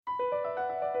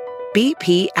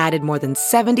BP added more than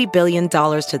 $70 billion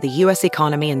to the U.S.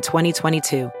 economy in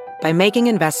 2022 by making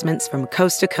investments from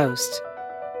coast to coast.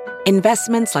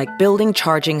 Investments like building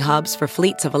charging hubs for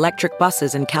fleets of electric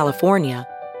buses in California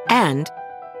and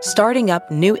starting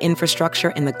up new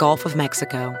infrastructure in the Gulf of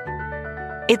Mexico.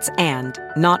 It's and,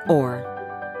 not or.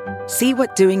 See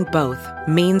what doing both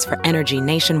means for energy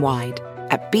nationwide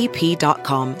at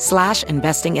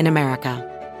bp.com/investing in America.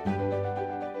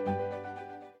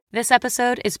 This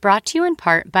episode is brought to you in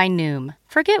part by Noom.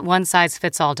 Forget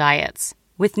one-size-fits-all diets.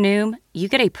 With Noom, you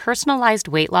get a personalized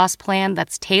weight loss plan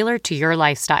that's tailored to your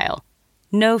lifestyle.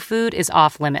 No food is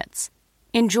off limits.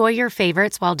 Enjoy your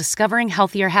favorites while discovering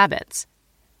healthier habits.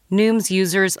 Noom's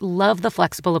users love the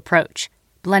flexible approach,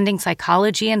 blending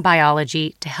psychology and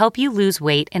biology to help you lose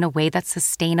weight in a way that's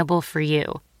sustainable for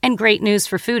you. And great news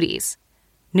for foodies.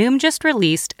 Noom just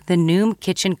released the Noom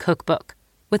Kitchen Cookbook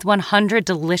with 100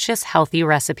 delicious, healthy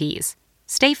recipes.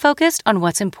 Stay focused on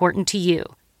what's important to you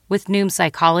with Noom's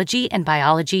psychology and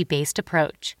biology-based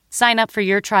approach. Sign up for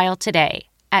your trial today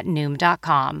at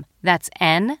Noom.com. That's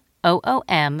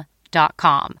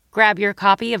Noom.com. Grab your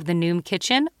copy of the Noom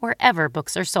Kitchen wherever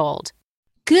books are sold.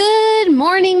 Good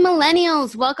morning,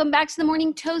 millennials. Welcome back to the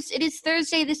Morning Toast. It is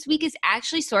Thursday. This week is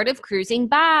actually sort of cruising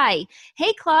by.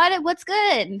 Hey, Claude, what's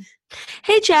good?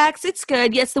 Hey, Jax, it's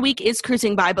good. Yes, the week is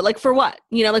cruising by, but like for what?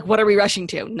 What are we rushing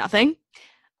to? Nothing?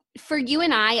 For you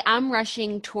and I'm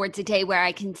rushing towards a day where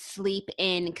I can sleep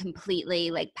in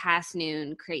completely, like past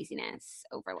noon craziness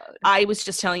overload. I was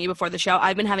just telling you before the show,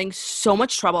 I've been having so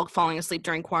much trouble falling asleep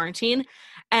during quarantine,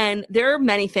 and there are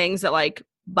many things that like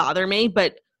bother me,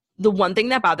 but the one thing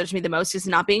that bothers me the most is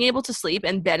not being able to sleep,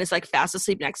 and Ben is like fast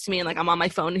asleep next to me, and like I'm on my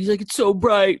phone, and he's like, it's so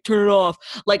bright, turn it off.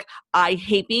 Like, I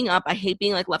hate being up. I hate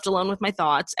being like left alone with my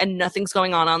thoughts, and nothing's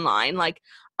going on online. Like,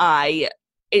 I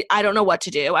don't know what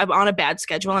to do. I'm on a bad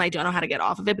schedule, and I don't know how to get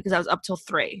off of it because I was up till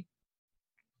 3.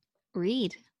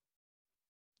 Read.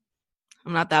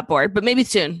 I'm not that bored, but maybe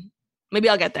soon. Maybe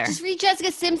I'll get there. Just read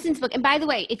Jessica Simpson's book. And by the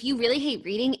way, if you really hate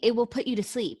reading, it will put you to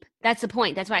sleep. That's the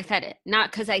point. That's why I said it. Not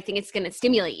because I think it's going to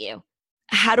stimulate you.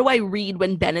 How do I read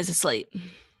when Ben is asleep?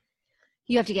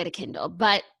 You have to get a Kindle,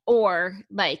 or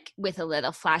like with a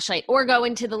little flashlight, or go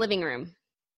into the living room.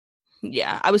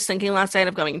 Yeah, I was thinking last night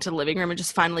of going into the living room and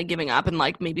just finally giving up and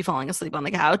like maybe falling asleep on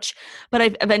the couch. But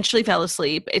I eventually fell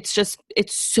asleep. It's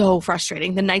so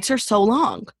frustrating. The nights are so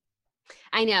long.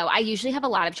 I know. I usually have a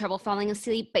lot of trouble falling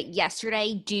asleep, but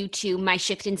yesterday, due to my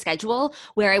shift in schedule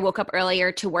where I woke up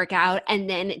earlier to work out and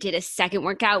then did a second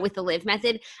workout with the Live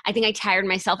method, I think I tired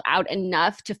myself out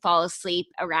enough to fall asleep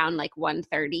around like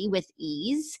 1:30 with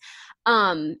ease.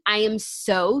 I am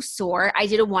so sore. I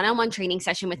did a one-on-one training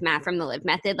session with Matt from the Live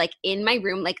method, like in my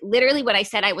room, like literally what I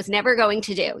said I was never going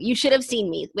to do. You should have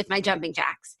seen me with my jumping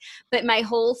jacks, but my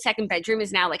whole second bedroom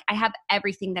is now like, I have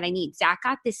everything that I need. Zach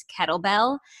got this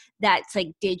kettlebell that's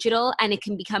like digital and it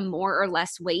can become more or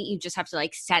less weight. You just have to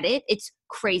like set it. It's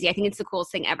crazy. I think it's the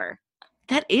coolest thing ever.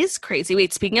 That is crazy.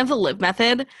 Wait, speaking of the Live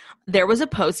method, there was a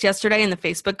post yesterday in the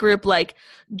Facebook group, like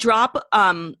drop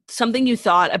something you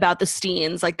thought about the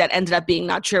Steens, like that ended up being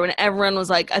not true. And everyone was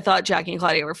like, I thought Jackie and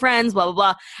Claudia were friends, blah, blah,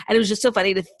 blah. And it was just so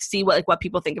funny to see what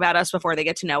people think about us before they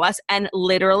get to know us. And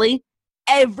literally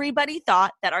everybody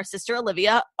thought that our sister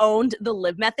Olivia owned the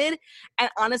Live method. And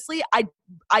honestly, I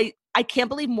can't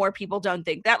believe more people don't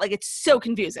think that. Like, it's so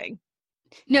confusing.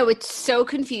 No, it's so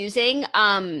confusing.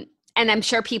 And I'm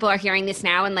sure people are hearing this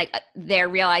now and like they're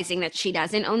realizing that she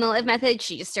doesn't own the Live method.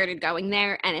 She just started going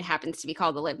there and it happens to be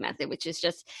called the Live method, which is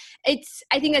just, I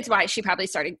think that's why she probably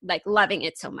started like loving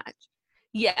it so much.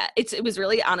 Yeah, it was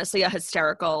really honestly a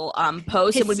hysterical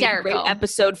post. It would be a great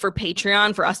episode for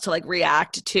Patreon for us to like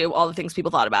react to all the things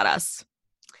people thought about us.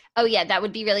 Oh yeah, that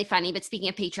would be really funny. But speaking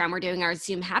of Patreon, we're doing our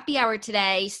Zoom happy hour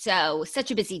today. So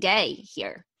such a busy day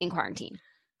here in quarantine.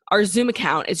 Our Zoom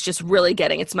account is just really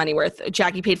getting its money worth.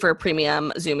 Jackie paid for a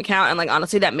premium Zoom account. And like,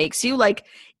 honestly, that makes you like,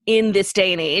 in this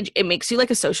day and age, it makes you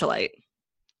like a socialite.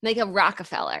 Like a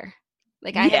Rockefeller.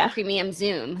 Like I have a premium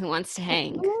Zoom. Who wants to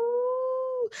hang?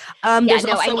 I needed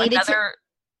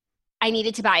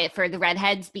to buy it for the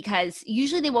redheads because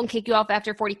usually they won't kick you off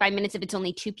after 45 minutes if it's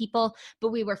only 2 people, but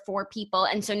we were 4 people.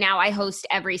 And so now I host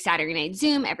every Saturday night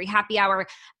Zoom, every happy hour,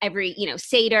 every,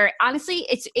 Seder. Honestly,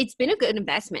 it's been a good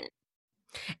investment.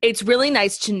 It's really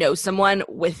nice to know someone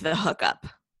with the hookup.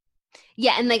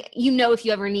 Yeah, and like if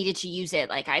you ever needed to use it,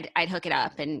 like I'd hook it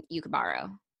up and you could borrow.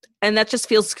 And that just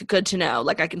feels good to know.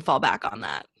 Like I can fall back on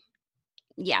that.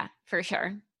 Yeah, for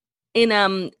sure. In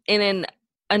an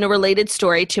in a related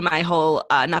story to my whole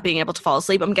not being able to fall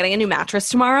asleep, I'm getting a new mattress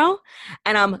tomorrow,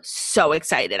 and I'm so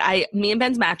excited. Me and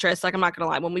Ben's mattress, like I'm not gonna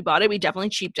lie, when we bought it, we definitely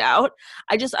cheaped out.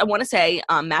 I want to say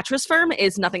Mattress Firm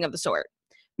is nothing of the sort,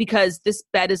 because this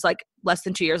bed is like less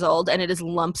than 2 years old and it is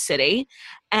Lump City.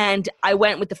 And I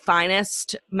went with the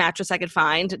finest mattress I could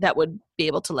find that would be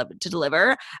able to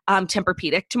deliver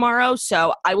Tempur-Pedic tomorrow.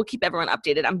 So I will keep everyone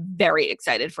updated. I'm very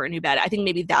excited for a new bed. I think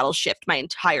maybe that'll shift my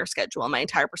entire schedule and my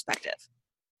entire perspective.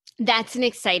 That's an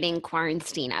exciting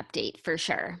quarantine update for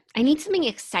sure. I need something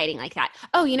exciting like that.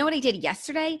 Oh, you know what I did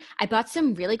yesterday? I bought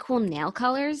some really cool nail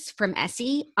colors from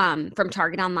Essie, from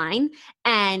Target online.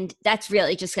 And that's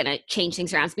really just going to change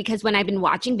things around, because when I've been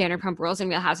watching Vanderpump Rules and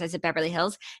Real Housewives of Beverly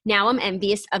Hills, now I'm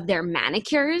envious of their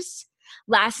manicures.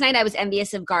 Last night I was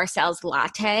envious of Garcelle's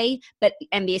latte, but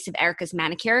envious of Erica's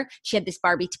manicure. She had this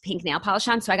Barbie pink nail polish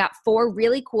on. So I got 4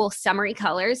 really cool summery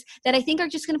colors that I think are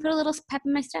just going to put a little pep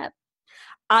in my step.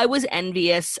 I was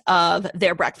envious of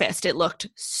their breakfast. It looked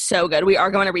so good. We are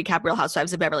going to recap Real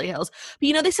Housewives of Beverly Hills.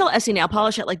 But they sell Essie nail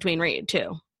polish at like Dwayne Reed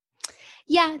too.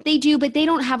 Yeah, they do, but they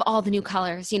don't have all the new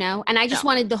colors, And I just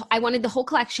wanted the whole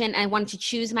collection, and I wanted to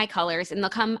choose my colors, and they'll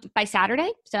come by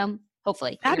Saturday. So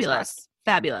hopefully. Fabulous.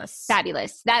 That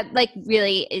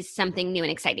really is something new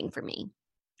and exciting for me.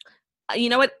 You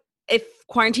know what? If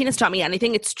quarantine has taught me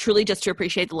anything, it's truly just to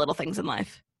appreciate the little things in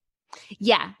life.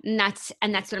 Yeah, and that's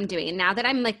what I'm doing. And now that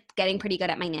I'm getting pretty good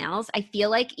at my nails, I feel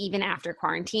like even after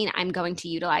quarantine, I'm going to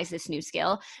utilize this new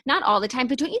skill. Not all the time,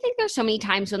 but don't you think there's so many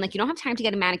times when you don't have time to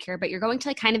get a manicure, but you're going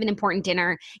to kind of an important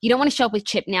dinner. You don't want to show up with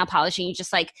chipped nail polish, and you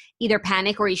just either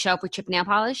panic or you show up with chipped nail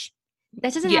polish.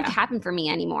 That doesn't have to happen for me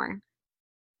anymore.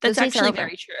 That's actually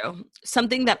very true.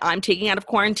 Something that I'm taking out of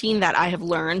quarantine that I have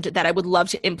learned that I would love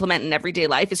to implement in everyday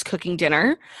life is cooking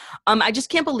dinner. I just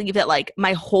can't believe that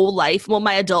my whole life,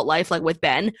 my adult life, with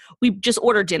Ben, we just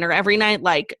order dinner every night.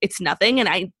 It's nothing. And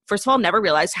I, first of all, never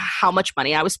realized how much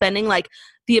money I was spending.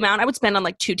 The amount I would spend on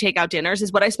 2 takeout dinners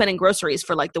is what I spend in groceries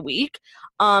for the week.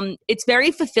 It's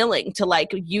very fulfilling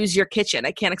to use your kitchen.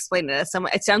 I can't explain it.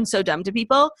 It sounds so dumb to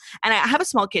people. And I have a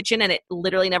small kitchen, and it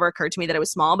literally never occurred to me that it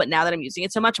was small. But now that I'm using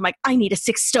it so much, I'm I need a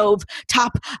 6 stove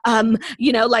top. I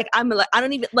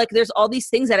don't even there's all these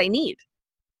things that I need.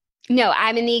 No,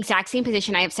 I'm in the exact same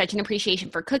position. I have such an appreciation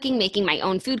for cooking, making my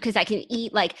own food, because I can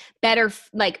eat better,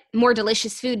 more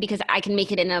delicious food because I can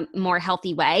make it in a more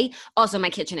healthy way. Also, my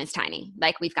kitchen is tiny.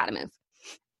 We've got to move.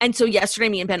 And so yesterday,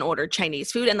 me and Ben ordered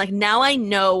Chinese food, and now I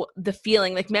know the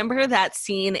feeling. Remember that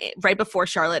scene right before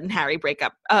Charlotte and Harry break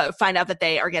up, find out that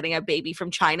they are getting a baby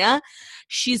from China?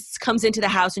 She comes into the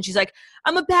house and she's like,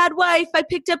 "I'm a bad wife. I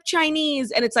picked up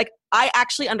Chinese." And it's I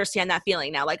actually understand that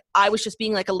feeling now. I was just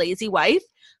being a lazy wife,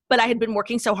 but I had been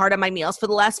working so hard on my meals for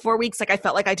the last 4 weeks. I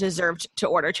felt like I deserved to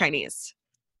order Chinese.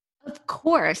 Of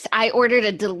course. I ordered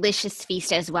a delicious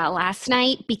feast as well last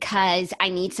night because I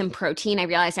need some protein. I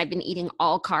realized I've been eating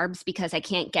all carbs because I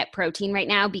can't get protein right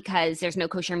now because there's no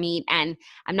kosher meat, and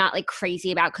I'm not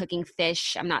crazy about cooking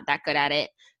fish. I'm not that good at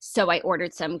it. So I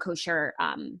ordered some kosher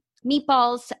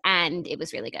meatballs, and it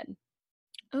was really good.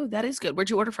 Oh, that is good.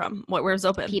 Where'd you order from? Where's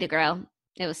open? Pita Grill.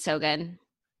 It was so good.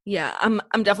 Yeah, I'm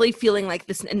definitely feeling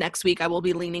this next week I will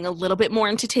be leaning a little bit more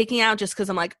into taking out, just because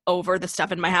I'm over the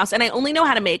stuff in my house, and I only know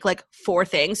how to make 4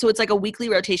 things. So it's a weekly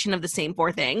rotation of the same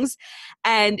 4 things,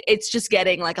 and it's just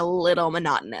getting a little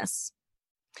monotonous.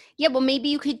 Yeah, well, maybe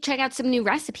you could check out some new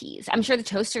recipes. I'm sure the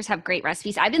toasters have great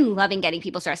recipes. I've been loving getting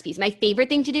people's recipes. My favorite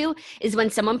thing to do is when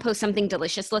someone posts something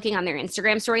delicious looking on their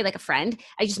Instagram story, like a friend,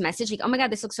 I just message "Oh my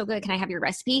God, this looks so good. Can I have your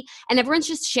recipe?" And everyone's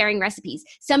just sharing recipes.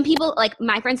 Some people,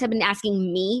 my friends, have been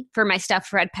asking me for my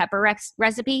stuffed red pepper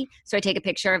recipe. So I take a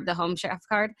picture of the home chef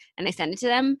card and I send it to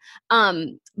them.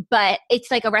 But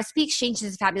it's a recipe exchange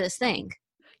is a fabulous thing.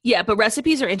 Yeah, but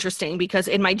recipes are interesting because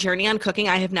in my journey on cooking,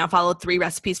 I have now followed 3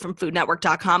 recipes from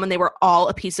foodnetwork.com, and they were all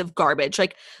a piece of garbage,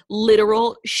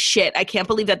 literal shit. I can't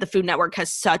believe that the Food Network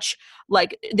has such,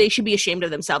 they should be ashamed of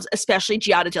themselves, especially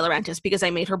Giada De Laurentiis, because I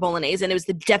made her bolognese and it was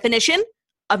the definition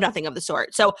of nothing of the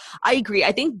sort. So I agree.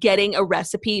 I think getting a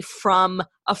recipe from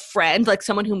a friend,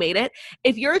 someone who made it,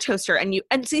 if you're a toaster and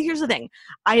see, here's the thing.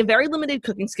 I have very limited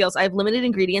cooking skills. I have limited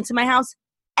ingredients in my house,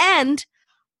 and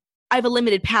I have a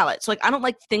limited palate. So I don't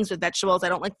like things with vegetables. I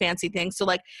don't like fancy things. So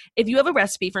if you have a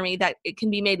recipe for me that it can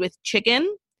be made with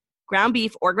chicken, ground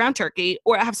beef, or ground turkey,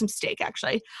 or I have some steak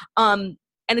actually, and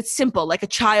it's simple, a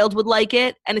child would like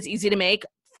it and it's easy to make,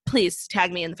 please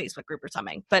tag me in the Facebook group or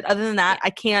something. But other than that, I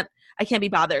can't be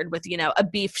bothered with, a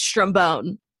beef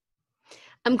strombone.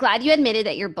 I'm glad you admitted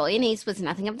that your bolognese was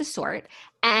nothing of the sort.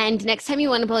 And next time you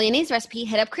want a bolognese recipe,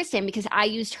 hit up Kristen, because I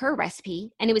used her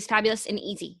recipe and it was fabulous and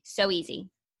easy. So easy.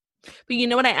 But you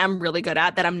know what I am really good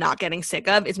at that I'm not getting sick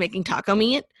of is making taco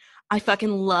meat. I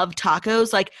fucking love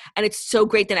tacos. Like, and it's so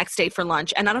great the next day for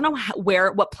lunch. And I don't know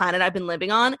what planet I've been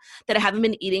living on that I haven't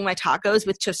been eating my tacos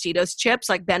with Tostitos chips.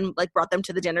 Like Ben like brought them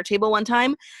to the dinner table one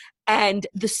time. And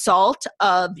the salt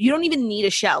of, you don't even need a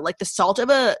shell. Like the salt of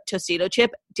a Tostito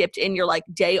chip dipped in your like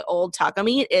day old taco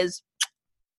meat is.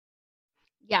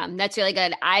 Yeah, that's really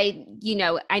good. I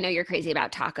know you're crazy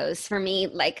about tacos. For me,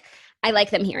 like I like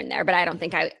them here and there, but I don't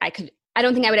think I could. I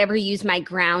don't think I would ever use my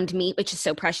ground meat, which is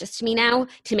so precious to me now,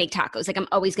 to make tacos. Like I'm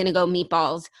always going to go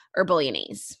meatballs or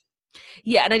bolognese.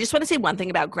 Yeah, and I just want to say one thing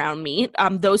about ground meat.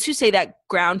 Those who say that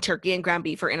ground turkey and ground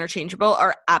beef are interchangeable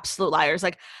are absolute liars.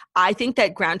 Like, I think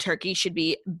that ground turkey should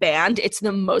be banned. It's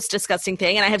the most disgusting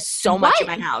thing, and I have so much in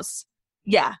my house.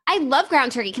 Yeah. I love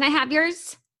ground turkey. Can I have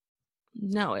yours?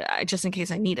 No, just in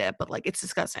case I need it, but like it's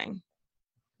disgusting.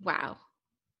 Wow.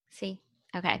 See?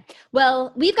 Okay.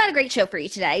 Well, we've got a great show for you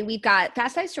today. We've got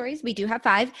Fast Five Stories. We do have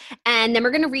 5. And then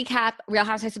we're going to recap Real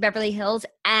Housewives of Beverly Hills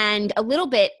and a little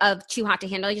bit of Too Hot to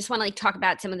Handle. I just want to like talk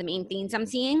about some of the main themes I'm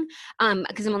seeing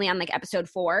because I'm only on like episode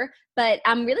 4, but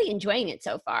I'm really enjoying it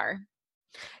so far.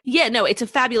 Yeah, no, it's a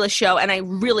fabulous show, and I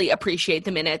really appreciate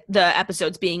the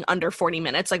episodes being under 40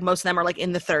 minutes. Like most of them are like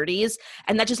in the 30s,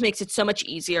 and that just makes it so much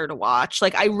easier to watch.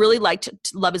 Like I really liked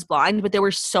Love is Blind, but there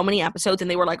were so many episodes,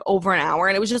 and they were like over an hour,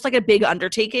 and it was just like a big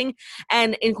undertaking.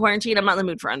 And in quarantine, I'm not in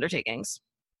the mood for undertakings.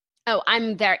 Oh,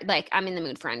 I'm in the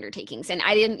mood for undertakings, and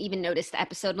I didn't even notice the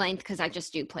episode length because I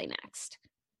just do play next.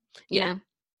 Yeah.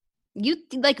 You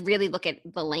like really look at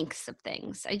the lengths of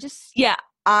things. Yeah.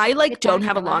 I like don't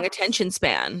have a long attention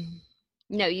span.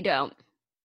 No, you don't.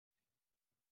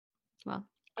 Well,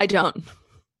 I don't.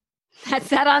 That's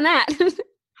that on that.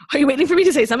 Are you waiting for me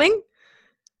to say something?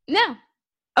 No.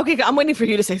 Okay, I'm waiting for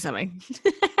you to say something.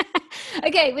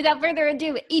 Okay, without further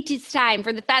ado, it's time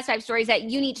for the Fast 5 stories that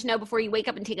you need to know before you wake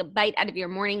up and take a bite out of your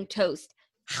morning toast.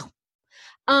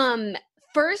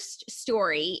 First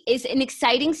story is an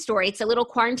exciting story. It's a little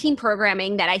quarantine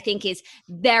programming that I think is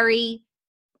very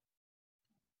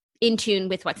in tune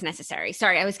with what's necessary.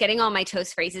 Sorry, I was getting all my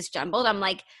toast phrases jumbled. I'm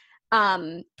like,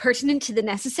 pertinent to the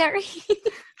necessary.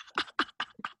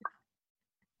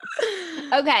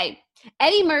 Okay.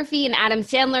 Eddie Murphy and Adam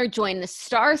Sandler joined the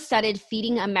star-studded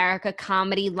Feeding America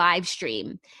comedy live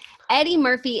stream. Eddie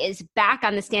Murphy is back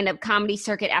on the stand-up comedy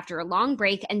circuit after a long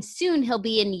break, and soon he'll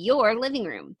be in your living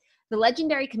room. The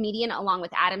legendary comedian, along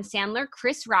with Adam Sandler,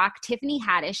 Chris Rock, Tiffany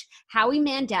Haddish, Howie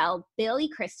Mandel, Billy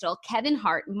Crystal, Kevin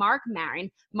Hart, Mark Maron,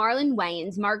 Marlon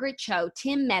Wayans, Margaret Cho,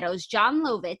 Tim Meadows, John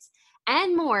Lovitz,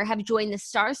 and more have joined the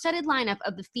star-studded lineup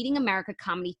of the Feeding America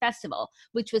Comedy Festival,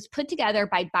 which was put together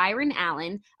by Byron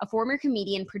Allen, a former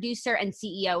comedian, producer, and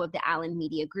CEO of the Allen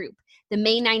Media Group. The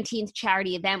May 19th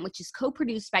charity event, which is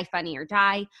co-produced by Funny or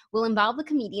Die, will involve the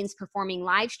comedians performing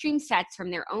live stream sets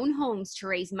from their own homes to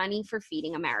raise money for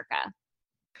Feeding America.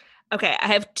 Okay, I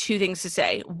have 2 things to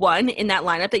say. One, in that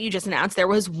lineup that you just announced, there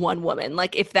was one woman.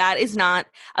 Like, if that is not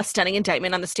a stunning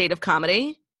indictment on the state of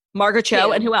comedy, Margaret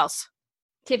Cho, and who else?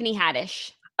 Tiffany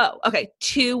Haddish. Oh, okay.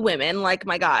 2 women. Like,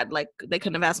 my God, like they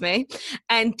couldn't have asked me.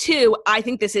 And 2, I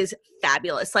think this is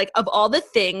fabulous. Like, of all the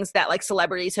things that like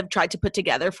celebrities have tried to put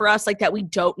together for us, like that we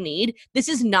don't need, this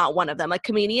is not one of them. Like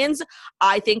comedians,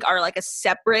 I think are like a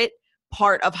separate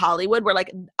part of Hollywood where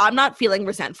like, I'm not feeling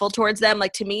resentful towards them.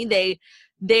 Like to me,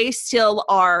 they still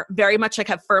are very much like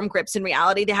have firm grips in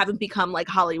reality. They haven't become like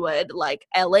Hollywood, like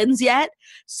Ellens yet.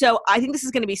 So I think this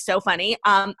is going to be so funny.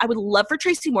 I would love for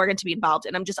Tracy Morgan to be involved,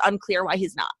 and I'm just unclear why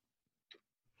he's not.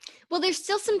 Well, there's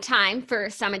still some time for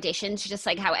some additions, just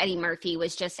like how Eddie Murphy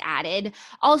was just added.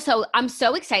 Also, I'm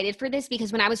so excited for this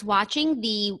because when I was watching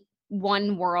the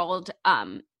One World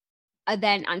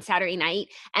event on Saturday night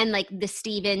and like the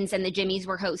Stevens and the Jimmys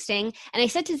were hosting, and I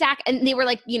said to Zach, and they were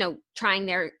like, trying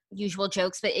their usual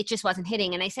jokes, but it just wasn't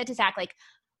hitting. And I said to Zach, like,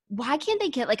 why can't they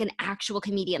get like an actual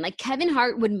comedian? Like Kevin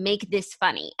Hart would make this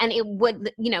funny and it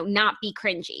would, not be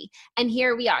cringy. And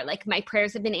here we are. Like my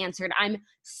prayers have been answered. I'm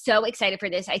so excited for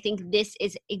this. I think this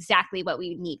is exactly what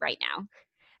we need right now.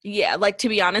 Yeah, like to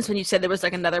be honest, when you said there was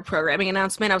like another programming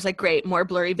announcement, I was like, great, more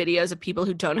blurry videos of people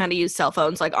who don't know how to use cell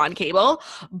phones like on cable.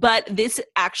 But this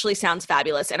actually sounds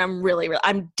fabulous, and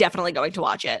I'm definitely going to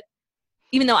watch it.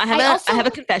 Even though I have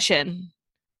a confession.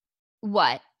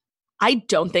 What? I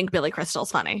don't think Billy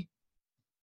Crystal's funny.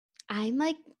 I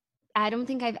don't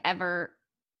think I've ever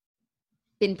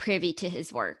been privy to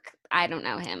his work. I don't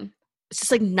know him. It's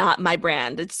just like not my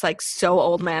brand. It's like so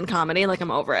old man comedy. Like I'm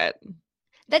over it.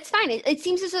 That's fine. It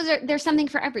seems as though there's something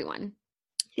for everyone.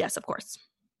 Yes, of course.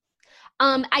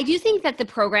 I do think that the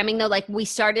programming though, like we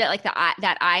started at like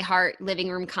that iHeart living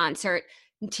room concert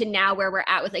to now where we're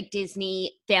at with like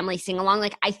Disney family sing along,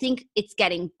 like I think it's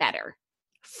getting better.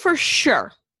 For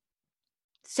sure.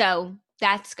 So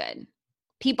that's good.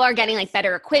 People are getting like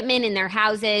better equipment in their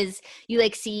houses. You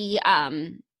like see, I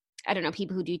don't know,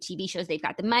 people who do TV shows, they've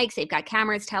got the mics, they've got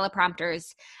cameras,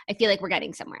 teleprompters. I feel like we're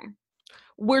getting somewhere.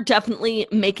 We're definitely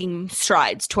making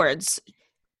strides towards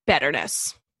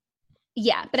betterness.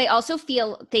 Yeah, but I also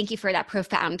feel, thank you for that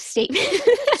profound statement.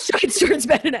 Strides towards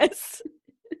betterness.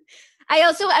 I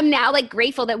also am now like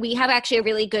grateful that we have actually a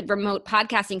really good remote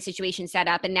podcasting situation set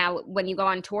up. And now when you go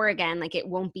on tour again, like it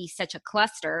won't be such a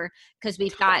cluster because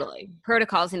we've got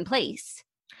protocols in place.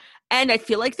 And I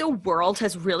feel like the world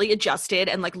has really adjusted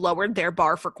and like lowered their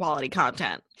bar for quality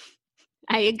content.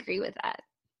 I agree with that.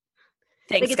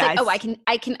 Thanks, like it's guys. like, oh,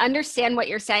 I can understand what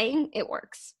you're saying. It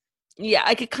works. Yeah,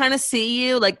 I could kind of see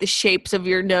you, like the shapes of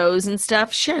your nose and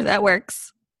stuff. Sure, that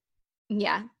works.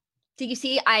 Yeah. Did you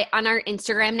see on our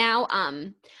Instagram now,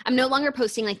 I'm no longer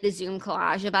posting like the Zoom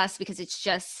collage of us because it's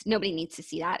just, nobody needs to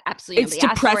see that. Absolutely It's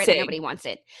nobody depressing. asked for it and nobody wants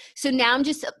it. So now I'm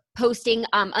just posting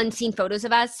unseen photos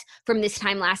of us from this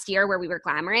time last year where we were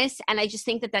glamorous. And I just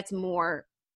think that that's more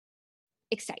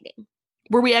exciting.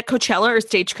 Were we at Coachella or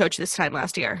Stagecoach this time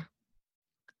last year?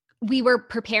 We were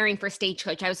preparing for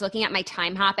Stagecoach. I was looking at my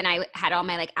time hop and I had all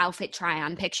my like outfit try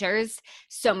on pictures.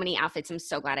 So many outfits I'm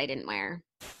so glad I didn't wear.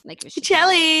 Like it was just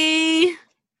Jelly.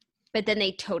 But then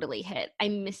they totally hit. I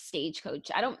miss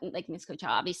Stagecoach. I don't like miss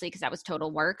Coachella, obviously, because that was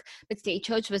total work. But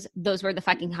Stagecoach those were the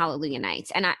fucking Hallelujah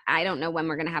nights. And I don't know when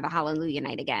we're going to have a Hallelujah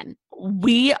night again.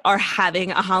 We are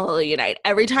having a Hallelujah night.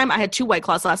 Every time I had 2 White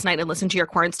Claws last night and listened to your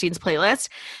Quarantines playlist.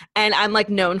 And I'm like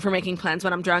known for making plans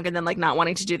when I'm drunk and then like not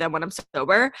wanting to do them when I'm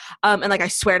sober. And like I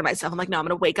swear to myself, I'm like, no, I'm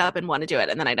going to wake up and want to do it.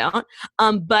 And then I don't.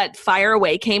 But Fire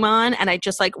Away came on and I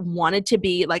just like wanted to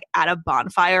be like at a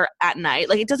bonfire at night.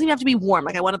 Like it doesn't even have to be warm.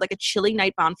 Like I wanted like a chilly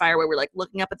night bonfire where we're like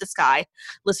looking up at the sky,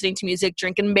 listening to music,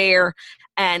 drinking beer,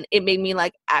 and it made me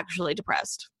like actually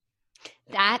depressed.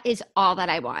 That is all that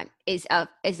I want is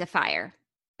a fire,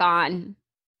 bon,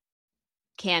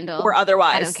 candle, or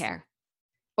otherwise. I don't care,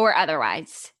 or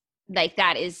otherwise. Like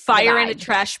that is fire in a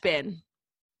trash bin.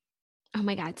 Oh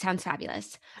my God, sounds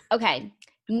fabulous. Okay.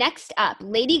 Next up,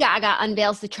 Lady Gaga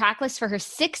unveils the tracklist for her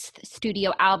 6th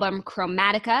studio album,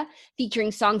 Chromatica, featuring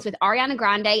songs with Ariana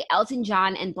Grande, Elton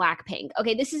John, and Blackpink.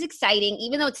 Okay, this is exciting,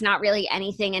 even though it's not really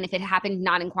anything, and if it happened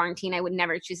not in quarantine, I would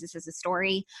never choose this as a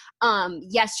story.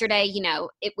 Yesterday, you know,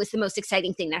 it was the most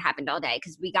exciting thing that happened all day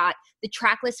because we got the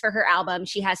tracklist for her album.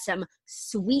 She has some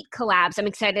sweet collabs. I'm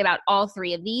excited about all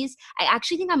 3 of these. I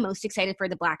actually think I'm most excited for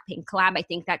the Blackpink collab. I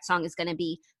think that song is going to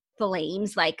be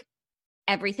flames, like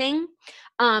everything.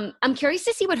 I'm curious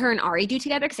to see what her and Ari do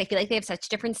together because I feel like they have such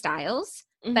different styles,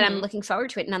 but I'm looking forward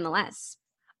to it nonetheless.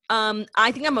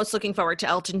 I think I'm most looking forward to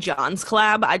Elton John's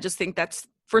collab. I just think that's,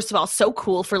 first of all, so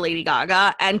cool for Lady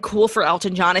Gaga and cool for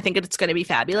Elton John. I think it's going to be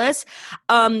fabulous.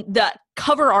 The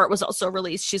cover art was also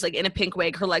released. She's like in a pink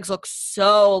wig. Her legs look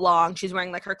so long. She's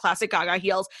wearing like her classic Gaga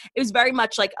heels. It was very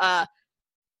much like a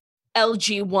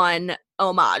LG1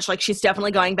 homage. Like she's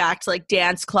definitely going back to like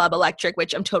dance club electric,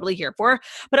 which I'm totally here for.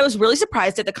 But I was really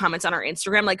surprised at the comments on our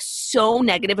Instagram, like so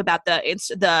negative about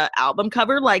the album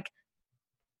cover. Like,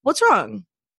 what's wrong?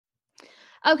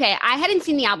 Okay, I hadn't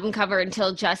seen the album cover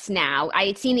until just now. I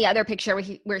had seen the other picture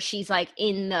where she's like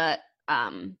in the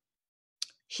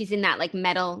she's in that like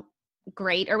metal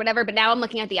grate or whatever. But now I'm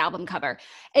looking at the album cover.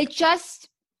 It just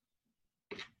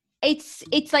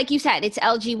it's like you said, it's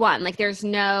LG1. Like there's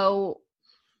no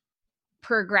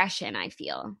progression, I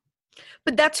feel.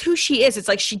 But that's who she is. It's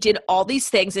like she did all these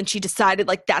things and she decided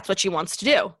like that's what she wants to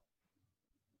do.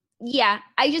 Yeah,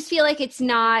 I just feel like it's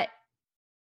not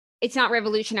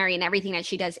revolutionary, and everything that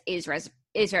she does is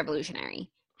revolutionary.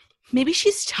 Maybe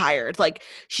she's tired. Like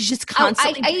she's just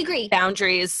constantly I agree.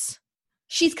 Boundaries.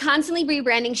 She's constantly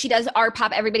rebranding. She does art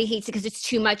pop. Everybody hates it because it's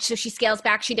too much. So she scales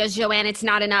back. She does Joanne. It's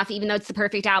not enough, even though it's the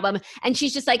perfect album. And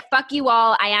she's just like, fuck you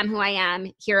all. I am who I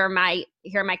am. Here are my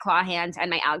claw hands and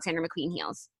my Alexander McQueen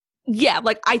heels. Yeah.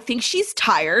 Like I think she's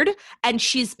tired and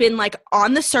she's been like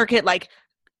on the circuit, like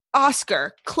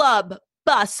Oscar, club,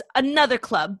 bus, another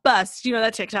club, bus. Do you know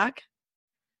that TikTok?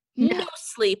 No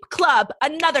sleep, club,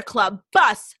 another club,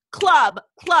 bus, club,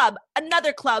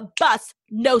 another club, bus,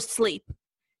 no sleep.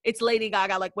 It's Lady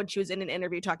Gaga, like when she was in an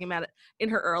interview talking about it in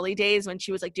her early days when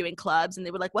she was like doing clubs and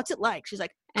they were like, what's it like? She's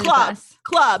like,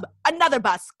 club, another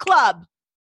bus, club.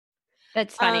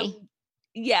 That's funny.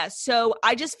 Yeah. So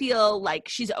I just feel like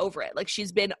she's over it. Like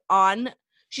she's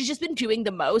just been doing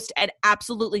the most and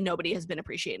absolutely nobody has been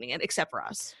appreciating it except for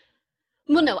us.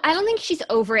 Well, no, I don't think she's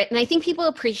over it. And I think people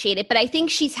appreciate it. But I think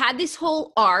she's had this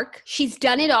whole arc. She's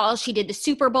done it all. She did the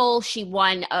Super Bowl. She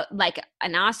won like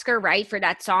an Oscar, right, for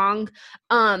that song.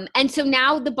 And so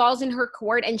now the ball's in her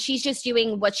court and she's just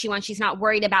doing what she wants. She's not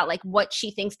worried about like what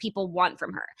she thinks people want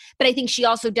from her. But I think she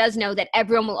also does know that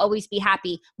everyone will always be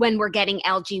happy when we're getting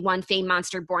LG1 Fame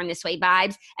Monster Born This Way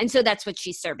vibes. And so that's what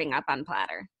she's serving up on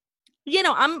platter. You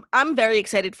know, I'm very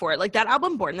excited for it. Like that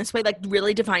album Born This Way like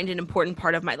really defined an important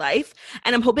part of my life,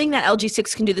 and I'm hoping that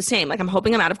LG6 can do the same. Like I'm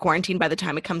hoping I'm out of quarantine by the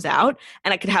time it comes out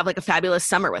and I could have like a fabulous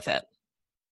summer with it.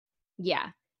 Yeah.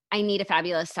 I need a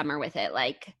fabulous summer with it,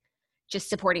 like just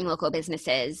supporting local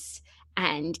businesses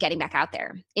and getting back out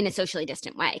there in a socially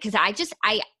distant way, cuz I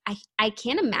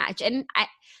can't imagine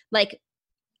like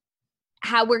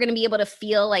how we're going to be able to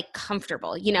feel like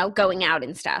comfortable, you know, going out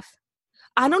and stuff.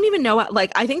 I don't even know.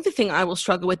 Like, I think the thing I will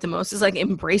struggle with the most is like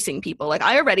embracing people. Like,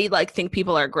 I already like think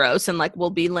people are gross and like will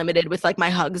be limited with like my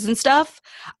hugs and stuff.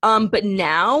 But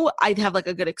now I have like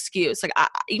a good excuse. Like,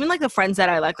 even like the friends that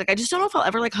I like I just don't know if I'll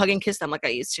ever like hug and kiss them like I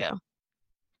used to.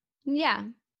 Yeah.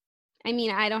 I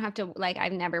mean, I don't have to like,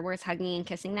 I've never was hugging and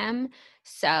kissing them.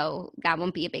 So that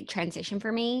won't be a big transition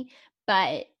for me.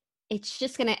 But it's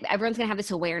just everyone's gonna have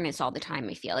this awareness all the time.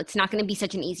 I feel it's not gonna be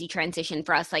such an easy transition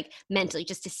for us, like mentally,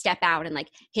 just to step out and like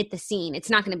hit the scene. It's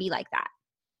not gonna be like that.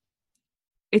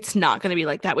 It's not gonna be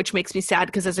like that, which makes me sad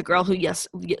because as a girl who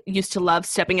used to love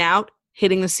stepping out,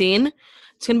 hitting the scene,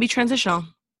 it's gonna be transitional.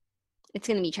 It's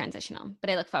gonna be transitional, but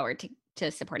I look forward to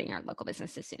supporting our local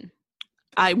businesses soon.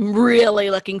 I'm really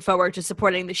looking forward to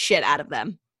supporting the shit out of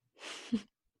them.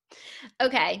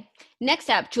 Okay, next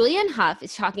up, Julianne Hough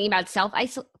is talking about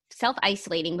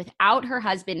self-isolating without her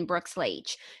husband, Brooks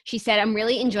Leach. She said, I'm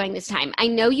really enjoying this time. I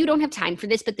know you don't have time for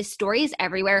this, but the story is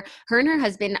everywhere. Her and her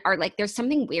husband are like, there's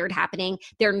something weird happening.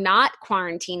 They're not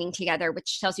quarantining together,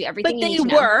 which tells you everything you need to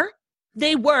know.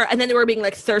 They were, and then they were being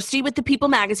like thirsty with the People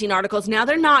magazine articles. Now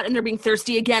they're not, and they're being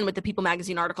thirsty again with the People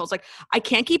magazine articles. Like, I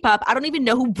can't keep up. I don't even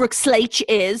know who Brooks Leach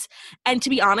is. And to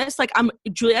be honest, like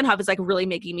Julianne Hough is like really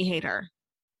making me hate her.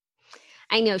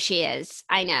 I know she is.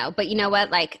 I know. But you know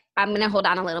what? Like, I'm going to hold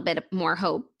on a little bit more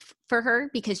hope for her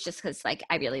because like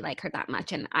I really like her that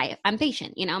much. And I'm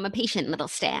patient. You know, I'm a patient little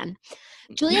stan.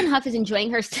 Julianne Hough is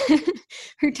enjoying her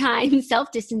her time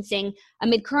self-distancing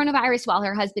amid coronavirus while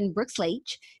her husband, Brooks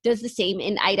Leach, does the same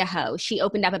in Idaho. She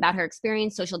opened up about her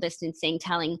experience social distancing,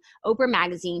 telling Oprah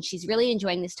Magazine she's really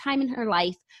enjoying this time in her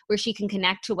life where she can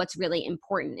connect to what's really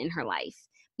important in her life.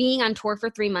 Being on tour for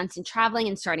 3 months and traveling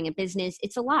and starting a business,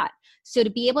 it's a lot. So to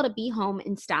be able to be home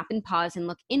and stop and pause and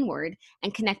look inward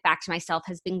and connect back to myself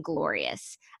has been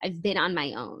glorious. I've been on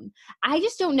my own. I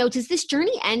just don't know. Does this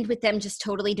journey end with them just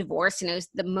totally divorced and it was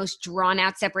the most drawn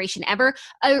out separation ever?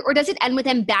 Or does it end with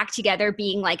them back together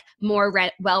being like more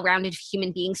well-rounded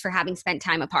human beings for having spent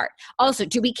time apart? Also,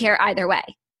 do we care either way?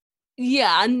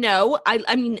 Yeah, no.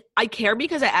 I mean, I care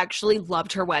because I actually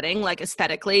loved her wedding, like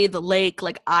aesthetically, the lake.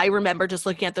 Like, I remember just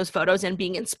looking at those photos and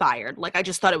being inspired. Like, I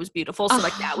just thought it was beautiful. So,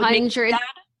 like, that would make me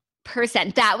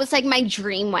sad. That was like my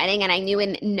dream wedding, and I knew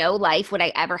in no life would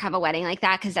I ever have a wedding like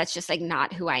that because that's just like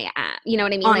not who I am. You know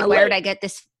what I mean? Like, where would I get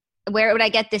this? Where would I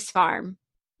get this farm?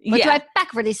 What do I have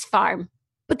back for this farm?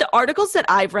 But the articles that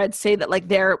I've read say that like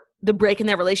the break in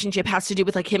their relationship has to do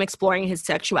with like him exploring his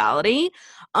sexuality.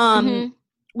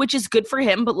 Which is good for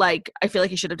him, but like I feel like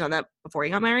he should have done that before he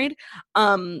got married.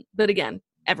 But again,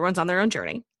 everyone's on their own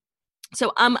journey.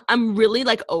 So I'm really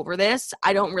like over this.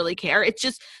 I don't really care. It's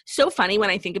just so funny when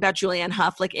I think about Julianne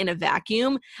Hough like in a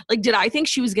vacuum. Like, did I think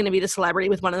she was going to be the celebrity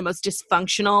with one of the most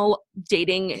dysfunctional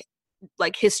dating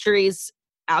like histories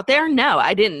out there? No,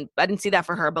 I didn't see that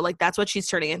for her, but like that's what she's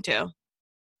turning into.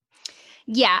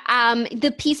 Yeah,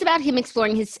 the piece about him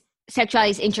exploring his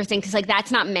sexuality is interesting because like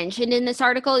that's not mentioned in this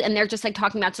article, and they're just like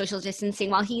talking about social distancing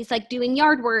while he's like doing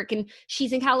yard work and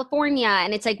she's in California,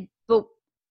 and it's like, but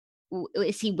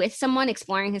is he with someone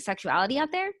exploring his sexuality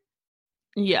out there?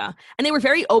 Yeah, and they were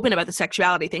very open about the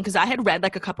sexuality thing because I had read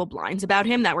like a couple blinds about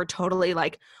him that were totally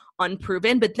like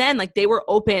unproven, but then like they were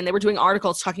open, they were doing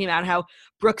articles talking about how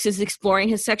Brooks is exploring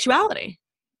his sexuality.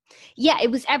 Yeah,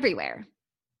 it was everywhere.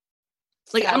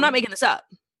 Like, I'm not making this up.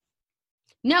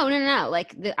 No.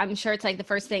 Like, I'm sure it's like the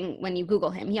first thing when you Google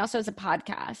him. He also has a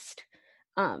podcast.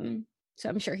 So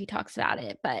I'm sure he talks about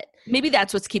it, but maybe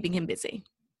that's what's keeping him busy.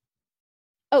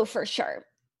 Oh, for sure.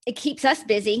 It keeps us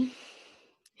busy.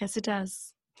 Yes, it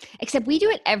does. Except we do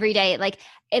it every day. Like,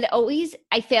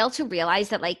 I fail to realize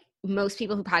that like most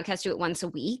people who podcast do it once a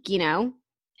week, you know,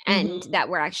 and that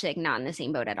we're actually like not in the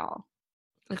same boat at all.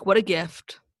 Like, what a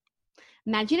gift.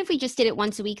 Imagine if we just did it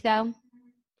once a week though.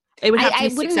 It would have to be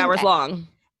 6 hours long.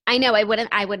 I know I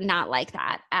would not like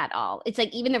that at all. It's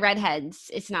like even the redheads,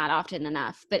 it's not often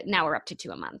enough, but now we're up to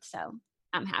 2 a month. So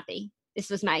I'm happy. This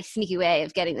was my sneaky way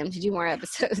of getting them to do more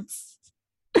episodes.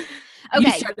 You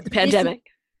Okay. started the pandemic.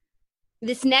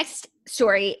 This next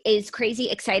story is crazy,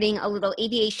 exciting, a little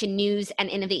aviation news and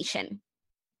innovation.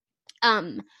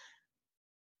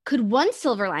 Could one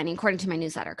silver lining, according to my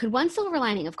newsletter, could one silver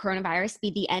lining of coronavirus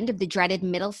be the end of the dreaded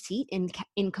middle seat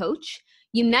in coach?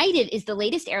 United is the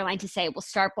latest airline to say it will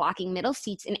start blocking middle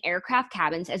seats in aircraft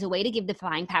cabins as a way to give the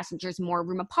flying passengers more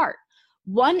room apart.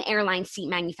 One airline seat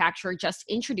manufacturer just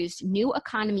introduced new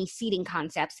economy seating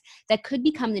concepts that could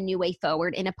become the new way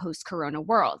forward in a post-corona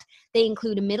world. They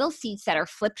include middle seats that are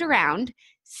flipped around,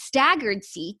 staggered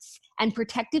seats, and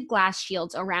protective glass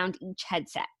shields around each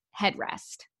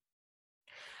headrest.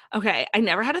 Okay, I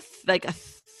never had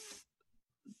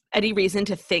any reason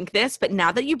to think this, but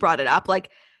now that you brought it up, like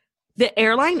the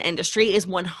airline industry is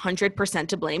 100%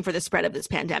 to blame for the spread of this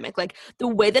pandemic. Like the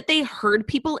way that they herd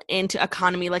people into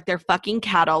economy like they're fucking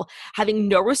cattle, having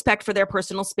no respect for their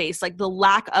personal space, like the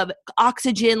lack of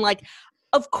oxygen, like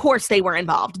of course they were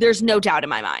involved. There's no doubt in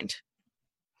my mind.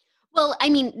 Well, I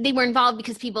mean, they were involved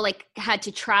because people like had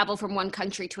to travel from one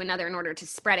country to another in order to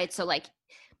spread it. So like,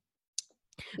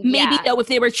 maybe though, if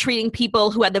they were treating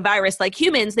people who had the virus like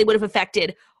humans, they would have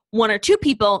affected one or two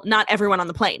people, not everyone on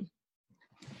the plane.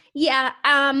 Yeah,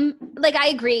 like I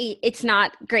agree, it's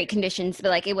not great conditions, but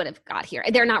like it would have got here.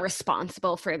 They're not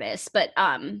responsible for this, but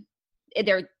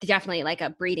they're definitely like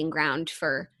a breeding ground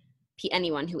for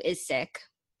anyone who is sick.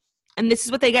 And this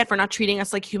is what they get for not treating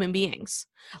us like human beings.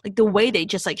 Like the way they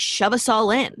just like shove us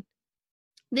all in.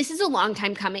 This is a long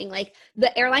time coming. Like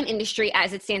the airline industry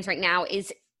as it stands right now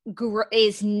is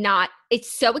not,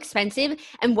 it's so expensive,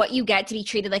 and what you get to be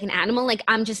treated like an animal, like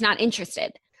I'm just not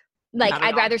interested. Like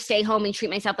I'd rather stay home and treat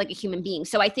myself like a human being.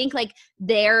 So I think like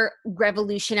they're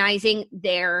revolutionizing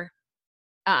their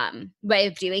way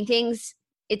of doing things.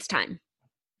 It's time.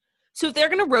 So if they're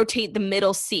going to rotate the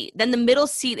middle seat, then the middle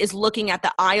seat is looking at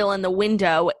the aisle and the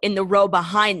window in the row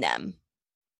behind them.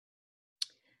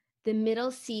 The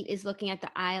middle seat is looking at the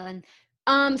aisle,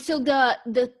 and so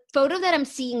the photo that I'm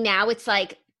seeing now, it's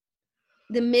like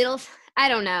the middle. I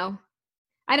don't know.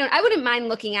 I wouldn't mind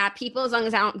looking at people as long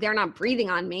as they're not breathing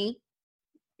on me.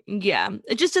 Yeah,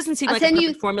 it just doesn't seem like a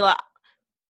perfect formula.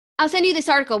 I'll send you this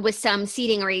article with some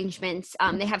seating arrangements.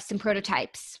 They have some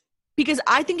prototypes. Because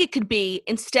I think it could be,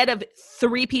 instead of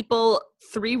 3 people,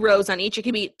 3 rows on each, it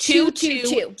could be 2,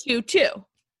 2, 2, 2.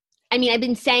 I mean, I've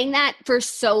been saying that for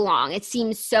so long. It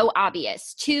seems so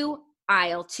obvious. 2,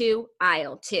 aisle 2,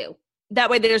 aisle 2. That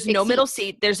way there's no middle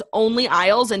seat. There's only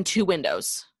aisles and 2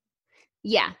 windows.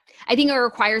 Yeah. I think it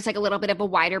requires like a little bit of a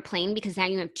wider plane because now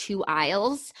you have 2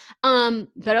 aisles. But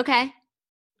okay.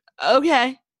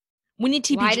 Okay. We need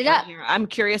TPG Wide it up here. I'm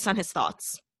curious on his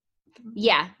thoughts.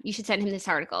 Yeah, you should send him this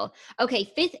article. Okay,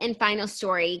 5th and final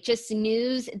story, just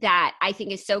news that I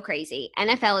think is so crazy.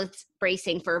 NFL is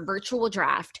bracing for a virtual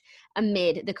draft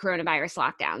amid the coronavirus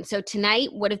lockdown. So tonight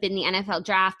would have been the NFL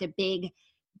draft, a big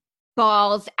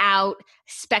balls out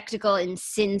spectacle in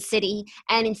Sin City.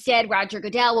 And instead, Roger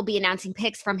Goodell will be announcing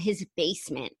picks from his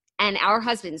basement. And our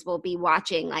husbands will be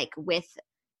watching like with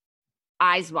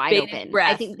eyes wide open.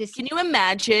 Breath. I think this. Can you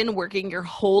imagine working your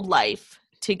whole life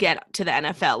to get to the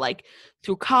NFL? Like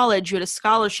through college, you had a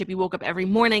scholarship, you woke up every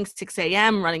morning, 6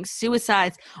 a.m., running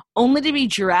suicides, only to be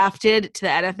drafted to the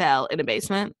NFL in a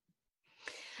basement?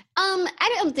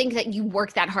 I don't think that you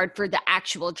work that hard for the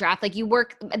actual draft. Like you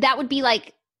work that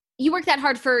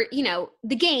hard for,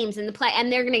 the games and the play,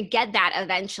 and they're going to get that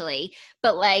eventually.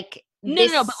 But like,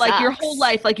 No, but like your whole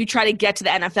life, like you try to get to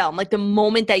the NFL. And like the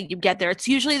moment that you get there, it's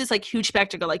usually this like huge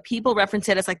spectacle. Like people reference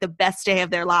it as like the best day of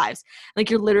their lives. Like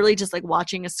you're literally just like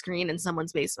watching a screen in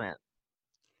someone's basement.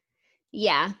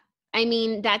 Yeah. I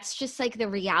mean, that's just like the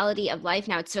reality of life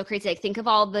now. It's so crazy. Like think of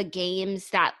all the games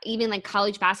that even like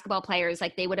college basketball players,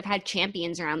 like they would have had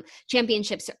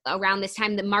championships around this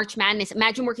time, the March Madness.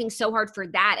 Imagine working so hard for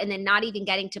that and then not even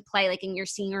getting to play like in your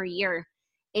senior year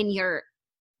in your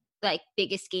like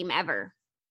biggest game ever.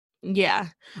 Yeah.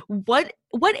 What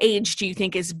age do you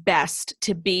think is best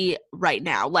to be right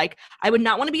now? Like I would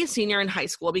not want to be a senior in high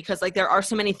school because like there are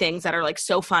so many things that are like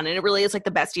so fun and it really is like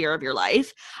the best year of your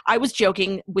life. I was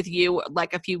joking with you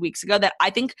like a few weeks ago that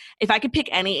I think if I could pick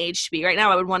any age to be right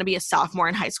now, I would want to be a sophomore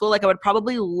in high school. Like I would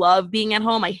probably love being at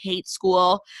home. I hate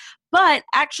school, but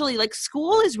actually like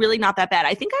school is really not that bad.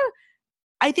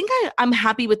 I'm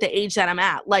happy with the age that I'm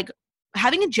at. Like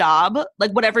having a job,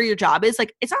 like whatever your job is,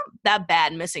 like it's not that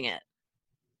bad missing it.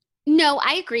 No,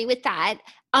 I agree with that.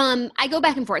 I go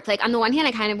back and forth. Like on the one hand,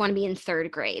 I kind of want to be in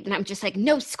third grade, and I'm just like,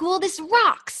 no, school, this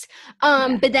rocks.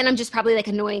 Yeah. But then I'm just probably like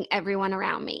annoying everyone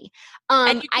around me.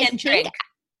 And you I can't think drink.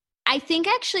 I think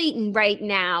actually right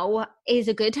now is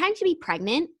a good time to be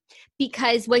pregnant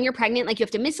because when you're pregnant, like you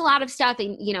have to miss a lot of stuff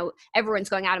and, you know, everyone's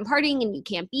going out and partying and you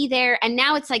can't be there. And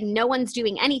now it's like no one's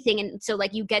doing anything. And so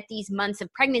like you get these months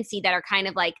of pregnancy that are kind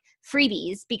of like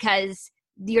freebies because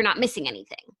you're not missing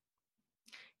anything.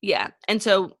 Yeah. And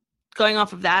so going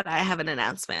off of that, I have an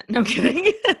announcement. No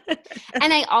kidding.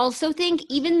 And I also think,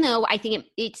 even though I think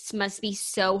it must be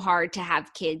so hard to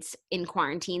have kids in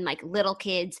quarantine, like little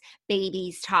kids,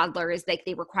 babies, toddlers, like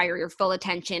they require your full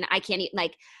attention. I can't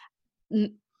like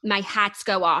my hats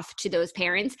go off to those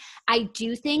parents. I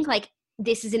do think like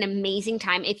this is an amazing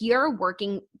time. If you're a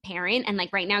working parent and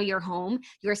like right now you're home,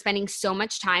 you're spending so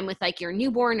much time with like your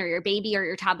newborn or your baby or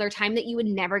your toddler, time that you would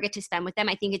never get to spend with them.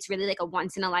 I think it's really like a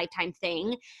once in a lifetime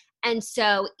thing. And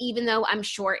so even though I'm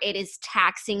sure it is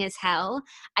taxing as hell,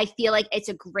 I feel like it's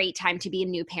a great time to be a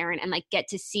new parent and like get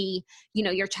to see, you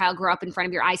know, your child grow up in front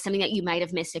of your eyes, something that you might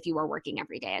have missed if you were working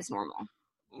every day as normal.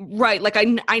 Right. Like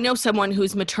I know someone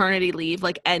whose maternity leave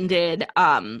like ended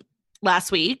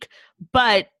last week,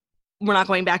 but we're not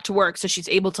going back to work. So she's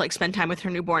able to like spend time with her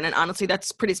newborn. And honestly,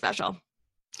 that's pretty special.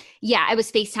 Yeah, I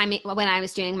was FaceTiming when I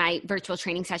was doing my virtual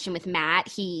training session with Matt.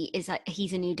 He's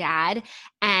a new dad,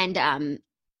 and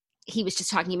he was just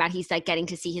talking about he's like getting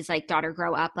to see his like daughter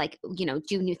grow up, like, you know,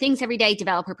 do new things every day,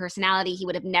 develop her personality. He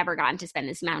would have never gotten to spend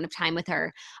this amount of time with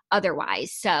her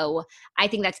otherwise. So I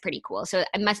think that's pretty cool. So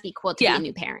it must be cool to be a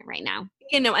new parent right now.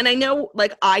 You know, and I know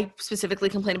like I specifically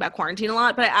complain about quarantine a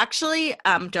lot, but I actually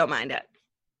don't mind it.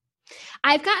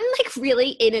 I've gotten like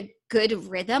really in a good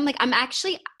rhythm. Like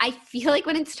I feel like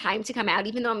when it's time to come out,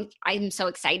 even though I'm so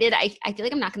excited, I feel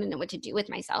like I'm not going to know what to do with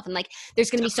myself. And like, there's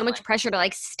going to be so much pressure to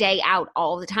like stay out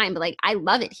all the time, but like, I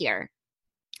love it here.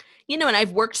 You know, and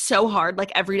I've worked so hard,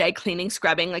 like every day cleaning,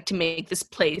 scrubbing, like to make this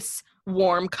place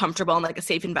warm, comfortable, and like a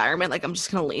safe environment. Like I'm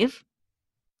just going to leave.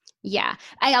 Yeah.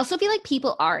 I also feel like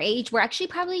people our age, we're actually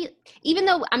probably, even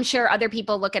though I'm sure other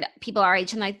people look at people our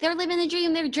age and like, they're living the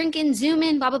dream, they're drinking,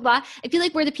 zooming, blah, blah, blah. I feel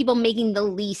like we're the people making the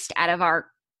least out of our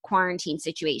quarantine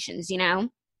situations, you know?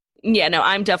 Yeah, no,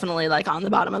 I'm definitely like on the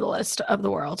bottom of the list of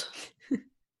the world.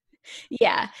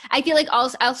 Yeah. I feel like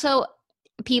also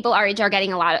people our age are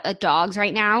getting a lot of dogs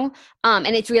right now. And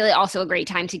it's really also a great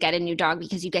time to get a new dog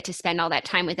because you get to spend all that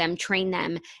time with them, train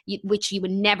them, which you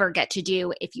would never get to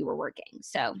do if you were working.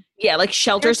 So yeah, like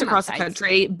shelters across the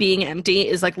country being empty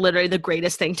is like literally the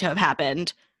greatest thing to have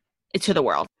happened to the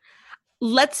world.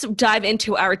 Let's dive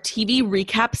into our TV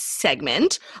recap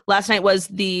segment. Last night was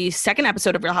the second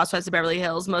episode of Real Housewives of Beverly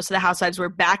Hills. Most of the housewives were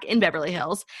back in Beverly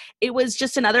Hills. It was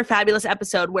just another fabulous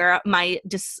episode where my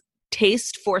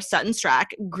distaste for Sutton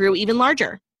Strack grew even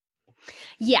larger.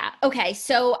 Yeah. Okay.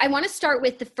 So I want to start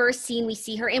with the first scene we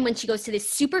see her in when she goes to this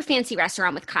super fancy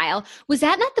restaurant with Kyle. Was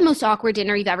that not the most awkward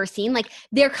dinner you've ever seen? Like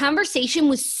their conversation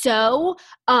was so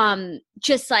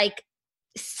just like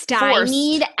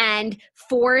stymied and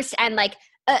forced and like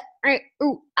it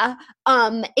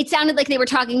sounded like they were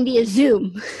talking via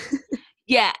Zoom.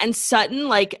 Yeah, and Sutton,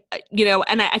 like, you know,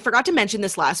 and I forgot to mention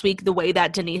this last week, the way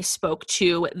that Denise spoke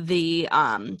to the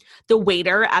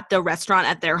waiter at the restaurant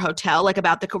at their hotel, like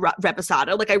about the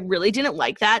reposado. Like, I really didn't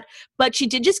like that, but she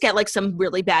did just get like some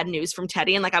really bad news from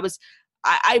Teddy, and like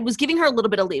I was giving her a little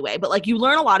bit of leeway, but like you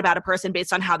learn a lot about a person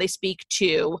based on how they speak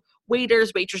to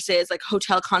waiters, waitresses, like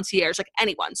hotel concierge, like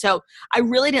anyone. So I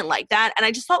really didn't like that. And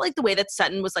I just felt like the way that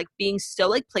Sutton was like being so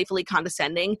like playfully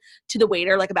condescending to the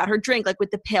waiter, like about her drink, like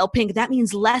with the pale pink, that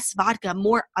means less vodka,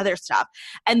 more other stuff.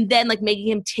 And then like making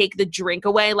him take the drink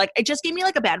away. Like it just gave me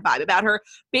like a bad vibe about her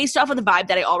based off of the vibe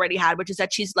that I already had, which is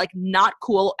that she's like not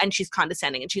cool and she's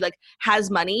condescending and she like has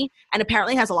money and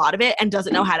apparently has a lot of it and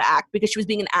doesn't know how to act because she was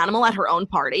being an animal at her own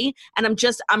party. And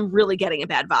I'm really getting a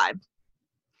bad vibe.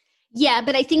 Yeah,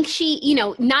 but I think she, you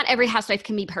know, not every housewife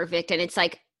can be perfect. And it's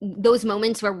like those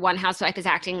moments where one housewife is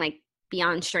acting like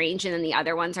beyond strange and then the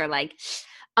other ones are like,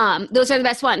 those are the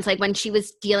best ones. Like when she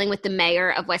was dealing with the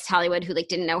mayor of West Hollywood who like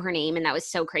didn't know her name and that was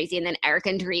so crazy. And then Erica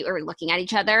and Dorit were looking at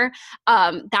each other.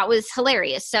 That was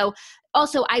hilarious. So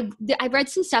also, I read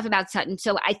some stuff about Sutton.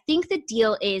 So I think the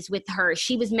deal is with her,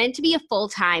 she was meant to be a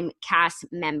full-time cast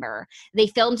member. They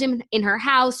filmed him in her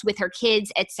house with her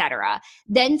kids, etc.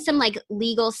 Then some like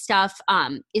legal stuff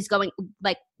is going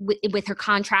like with her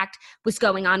contract was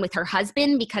going on with her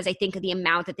husband because I think of the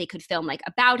amount that they could film like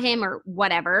about him or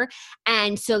whatever.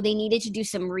 And so they needed to do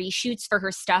some reshoots for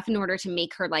her stuff in order to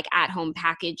make her like at-home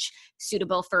package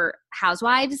suitable for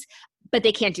housewives. But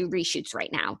they can't do reshoots right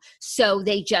now. So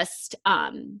they just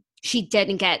she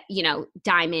didn't get,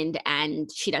 Diamond,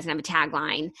 and she doesn't have a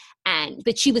tagline,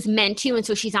 but she was meant to. And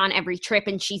so she's on every trip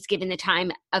and she's given the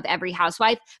time of every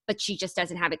housewife, but she just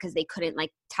doesn't have it because they couldn't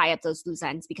like tie up those loose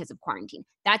ends because of quarantine.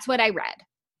 That's what I read.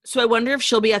 So I wonder if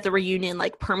she'll be at the reunion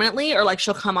like permanently or like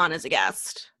she'll come on as a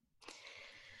guest.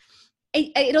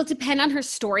 It'll depend on her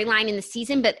storyline in the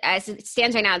season, but as it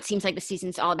stands right now, it seems like the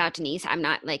season's all about Denise. I'm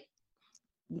not like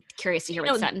curious to hear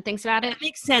what Sutton thinks about it. It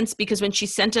makes sense because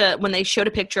when they showed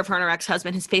a picture of her and her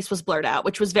ex-husband, his face was blurred out,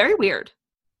 which was very weird.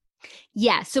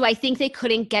 Yeah, so I think they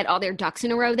couldn't get all their ducks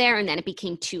in a row there, and then it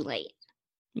became too late.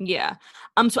 Yeah.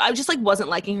 So I just like wasn't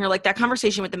liking her. Like that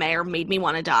conversation with the mayor made me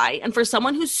want to die. And for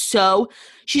someone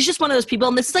she's just one of those people,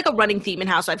 and this is like a running theme in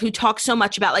Housewives, who talks so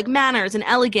much about like manners and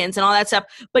elegance and all that stuff,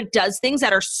 but does things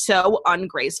that are so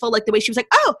ungraceful. Like the way she was like,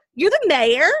 "Oh, you're the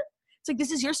mayor?" It's like,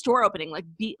 this is your store opening.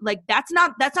 Like that's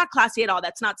not classy at all.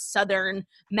 That's not Southern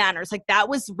manners. Like that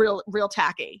was real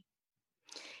tacky.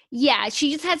 Yeah,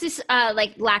 she just has this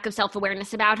like lack of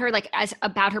self-awareness about her, like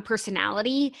about her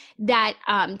personality that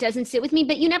doesn't sit with me.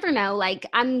 But you never know. Like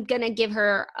I'm going to give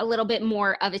her a little bit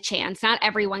more of a chance. Not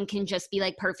everyone can just be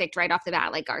like perfect right off the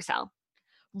bat like Garcelle.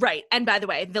 Right. And by the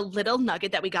way, the little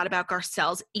nugget that we got about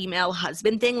Garcelle's email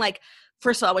husband thing, like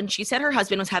first of all, when she said her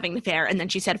husband was having an affair and then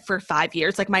she said for 5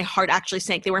 years, like my heart actually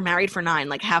sank. They were married for 9.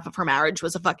 Like half of her marriage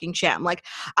was a fucking sham. Like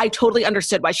I totally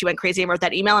understood why she went crazy and wrote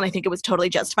that email. And I think it was totally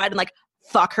justified. And like,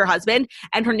 fuck her husband.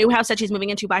 And her new house that she's moving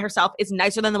into by herself is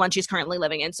nicer than the one she's currently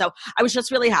living in. So I was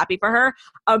just really happy for her.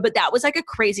 But that was like a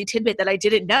crazy tidbit that I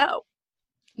didn't know.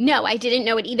 No, I didn't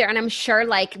know it either. And I'm sure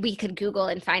like we could Google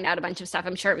and find out a bunch of stuff.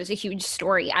 I'm sure it was a huge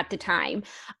story at the time.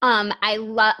 I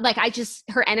love,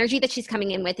 her energy that she's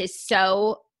coming in with is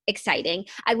so exciting.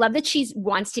 I love that she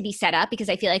wants to be set up because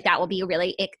I feel like that will be a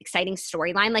really exciting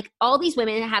storyline. Like all these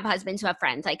women have husbands who have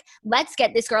friends. Like, let's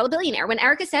get this girl a billionaire. When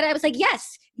Erica said it, I was like,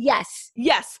 yes.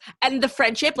 And the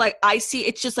friendship, like I see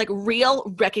it's just like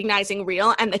real, recognizing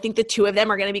real. And I think the two of them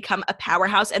are going to become a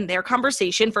powerhouse, and their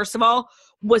conversation, first of all,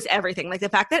 was everything. Like the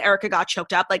fact that Erica got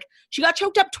choked up, like she got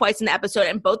choked up twice in the episode,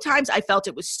 and both times I felt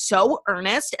it was so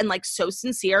earnest and like so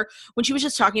sincere when she was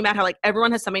just talking about how like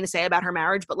everyone has something to say about her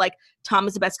marriage, but like Tom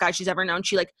is the best guy she's ever known.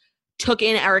 She like took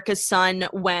in Erica's son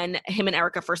when him and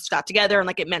Erica first got together, and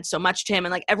like it meant so much to him.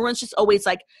 And like everyone's just always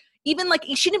like, even like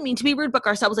she didn't mean to be rude, but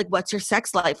Garcelle was like, what's your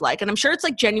sex life like? And I'm sure it's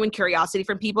like genuine curiosity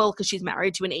from people because she's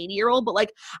married to an 80-year-old, but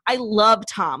like I love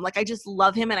Tom. Like I just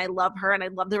love him and I love her and I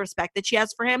love the respect that she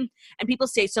has for him. And people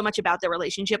say so much about their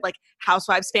relationship, like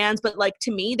Housewives fans, but like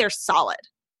to me, they're solid.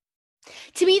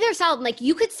 To me, they're solid. Like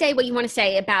you could say what you want to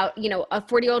say about, a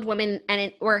 40-year-old woman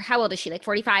or how old is she? Like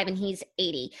 45 and he's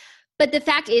 80. But the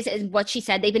fact is what she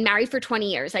said, they've been married for 20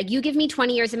 years. Like you give me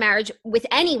 20 years of marriage with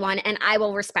anyone and I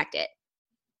will respect it.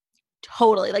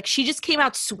 Totally. Like she just came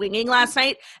out swinging last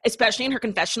night, especially in her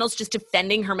confessionals, just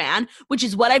defending her man, which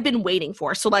is what I've been waiting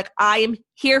for. So like I am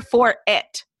here for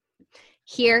it.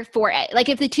 Here for it. Like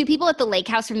if the two people at the lake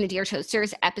house from the Dear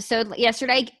Toasters episode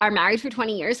yesterday are married for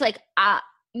 20 years, like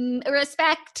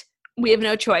respect. We have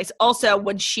no choice. Also,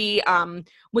 when she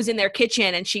was in their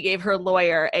kitchen and she gave her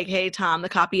lawyer, aka Tom, the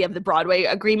copy of the Broadway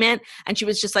agreement, and she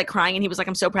was just like crying, and he was like,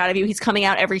 I'm so proud of you. He's coming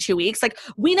out every 2 weeks. Like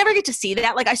we never get to see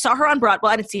that. Like I saw her on Broadway.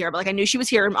 Well, I didn't see her, but like I knew she was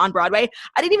here on Broadway.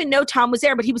 I didn't even know Tom was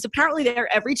there, but he was apparently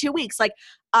there every 2 weeks. Like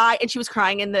and she was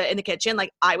crying in the kitchen.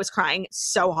 Like I was crying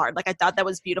so hard. Like I thought that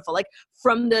was beautiful. Like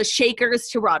from the Shakers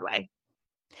to Broadway.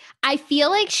 I feel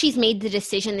like she's made the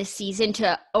decision this season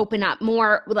to open up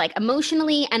more like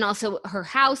emotionally and also her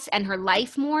house and her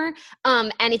life more.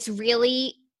 And it's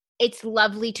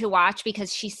lovely to watch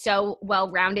because she's so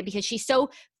well-rounded, because she's so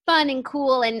fun and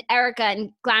cool and Erica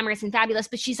and glamorous and fabulous,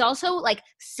 but she's also like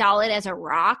solid as a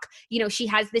rock. She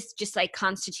has this just like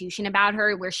constitution about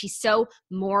her where she's so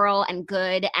moral and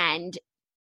good, and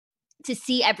to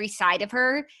see every side of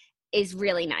her is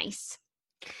really nice.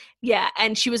 Yeah,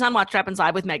 and she was on Watch What Happens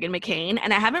Live with Meghan McCain,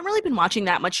 and I haven't really been watching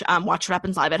that much Watch What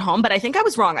Happens Live at home, but I think I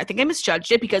was wrong. I think I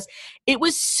misjudged it because it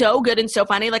was so good and so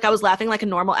funny. Like I was laughing like a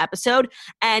normal episode.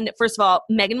 And first of all,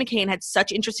 Meghan McCain had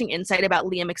such interesting insight about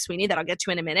Leah McSweeney that I'll get to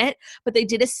in a minute, but they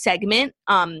did a segment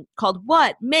called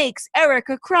What Makes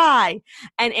Erica Cry?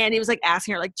 And Andy was like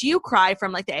asking her, like, do you cry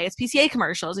from like the ASPCA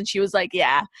commercials? And she was like,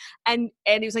 yeah. And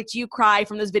he was like, do you cry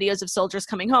from those videos of soldiers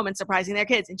coming home and surprising their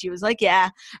kids? And she was like, yeah.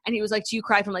 And he was like, do you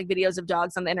cry from like videos of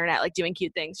dogs on the internet like doing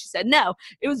cute things? She said no.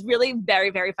 It was really very,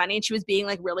 very funny, and she was being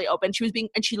like really open.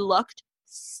 And she looked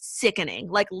sickening.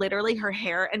 Like literally her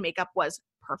hair and makeup was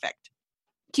perfect.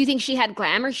 Do you think she had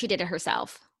glam or she did it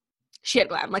herself? She had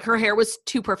glam. Like her hair was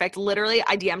too perfect. Literally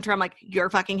I DM'd her. I'm like, your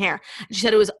fucking hair. And she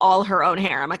said it was all her own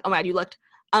hair. I'm like, oh my God, you looked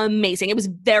amazing. It was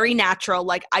very natural.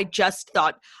 Like, I just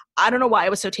thought, I don't know why I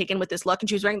was so taken with this look. And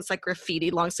she was wearing this like graffiti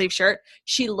long sleeve shirt.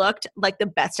 She looked like the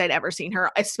best I'd ever seen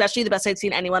her, especially the best I'd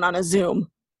seen anyone on a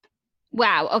Zoom.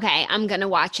 Wow. Okay. I'm going to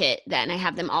watch it then. I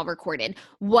have them all recorded.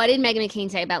 What did Meghan McCain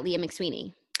say about Leah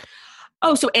McSweeney?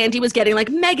 Oh, so Andy was getting like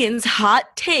Meghan's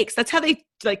hot takes. That's how they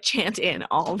like chant in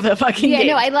all the fucking games.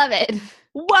 No, I love it.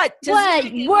 What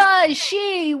was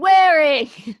she wearing?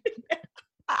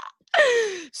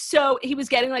 So he was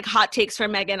getting like hot takes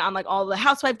from Meghan on like all the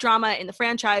housewife drama in the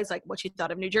franchise, like what she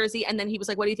thought of New Jersey. And then he was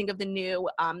like, what do you think of the new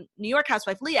New York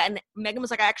housewife, Leah? And Meghan was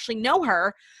like, I actually know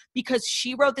her because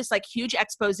she wrote this like huge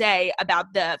expose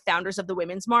about the founders of the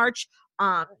Women's March.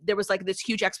 There was like this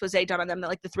huge expose done on them that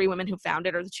like the 3 women who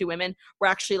founded, or the 2 women, were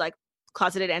actually like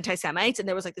closeted anti-Semites. And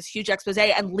there was like this huge expose,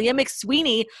 and Leah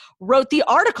McSweeney wrote the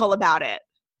article about it.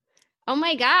 Oh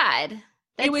my God.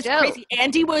 That's it was dope. crazy.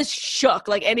 Andy was shook.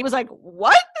 Like, Andy was like,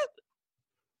 what?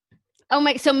 Oh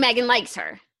my, so Meghan likes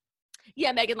her.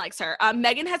 Yeah, Meghan likes her.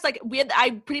 Meghan has like,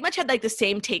 I pretty much had like the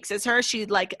same takes as her. She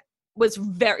like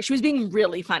she was being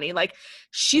really funny. Like,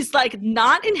 she's like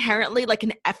not inherently like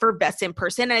an effervescent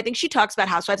person. And I think she talks about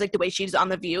housewives like the way she's on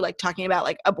The View, like talking about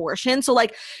like abortion. So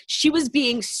like she was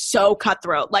being so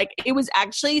cutthroat. Like, it was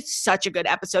actually such a good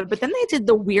episode. But then they did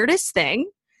the weirdest thing.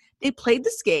 They played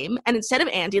this game, and instead of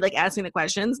Andy like asking the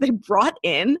questions, they brought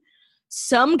in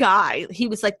some guy. He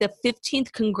was like the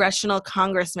 15th congressional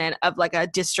congressman of like a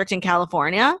district in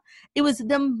California. It was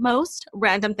the most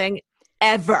random thing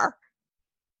ever.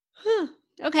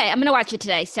 Okay, I'm going to watch it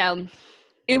today. So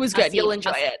it was good. You'll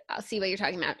enjoy it. I'll see what you're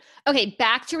talking about. Okay,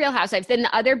 back to Real Housewives. Then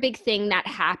the other big thing that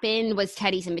happened was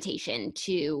Teddy's invitation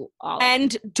to all.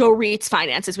 And Dorit's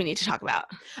finances we need to talk about.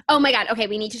 Oh my God. Okay,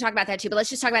 we need to talk about that too. But let's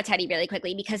just talk about Teddy really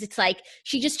quickly, because it's like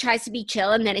she just tries to be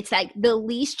chill, and then it's like the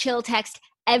least chill text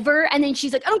ever. And then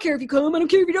she's like, I don't care if you come. I don't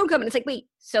care if you don't come. And it's like, wait,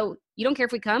 so you don't care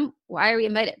if we come? Why are we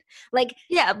invited? Like,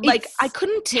 yeah, like I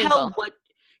couldn't tell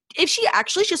if she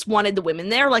actually just wanted the women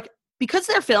there, like, because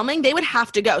they're filming, they would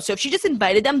have to go. So if she just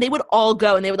invited them, they would all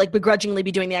go, and they would like begrudgingly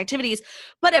be doing the activities.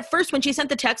 But at first, when she sent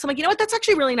the text, I'm like, you know what? That's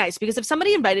actually really nice, because if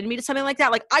somebody invited me to something like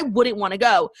that, like, I wouldn't want to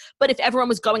go. But if everyone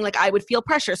was going, like, I would feel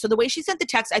pressure. So the way she sent the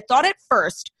text, I thought at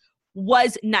first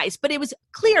was nice, but it was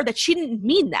clear that she didn't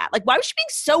mean that. Like, why was she being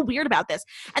so weird about this?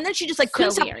 And then she just like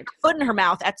couldn't stop her foot in her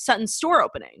mouth at Sutton's store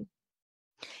opening.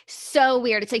 So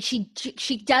weird. It's like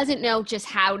she doesn't know just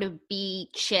how to be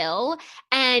chill.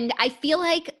 And I feel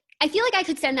like I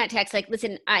could send that text like,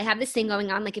 listen, I have this thing going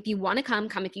on. Like, if you want to come,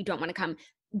 come. If you don't want to come,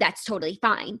 that's totally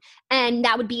fine. And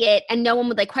that would be it. And no one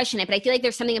would like question it. But I feel like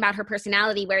there's something about her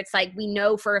personality where it's like, we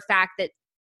know for a fact that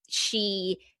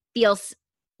she feels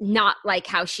not like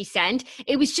how she sent.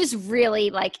 It was just really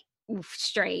like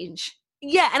strange.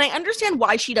 Yeah, and I understand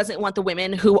why she doesn't want the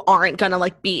women who aren't gonna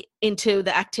like be into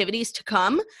the activities to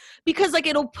come, because like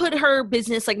it'll put her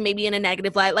business like maybe in a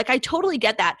negative light. Like, I totally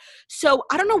get that. So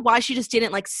I don't know why she just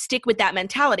didn't like stick with that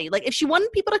mentality. Like, if she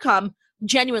wanted people to come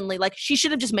genuinely, like, she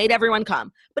should have just made everyone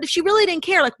come. But if she really didn't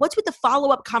care, like, what's with the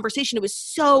follow-up conversation? It was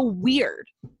so weird.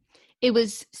 It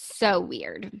was so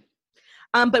weird.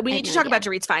 But we need to talk about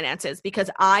Dorit's finances, because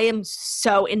I am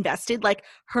so invested. Like,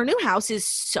 her new house is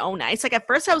so nice. Like, at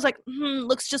first I was like,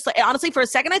 looks just like, honestly, for a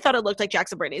second I thought it looked like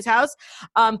Jackson Brittany's house.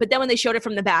 But then when they showed it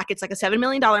from the back, it's like a $7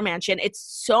 million mansion. It's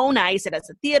so nice. It has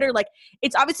a theater. Like,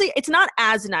 it's not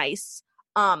as nice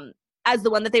as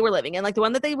the one that they were living in. Like, the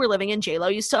one that they were living in, J-Lo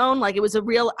used to own. Like, it was a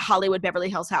real Hollywood Beverly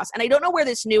Hills house. And I don't know where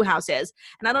this new house is.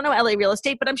 And I don't know LA real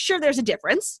estate, but I'm sure there's a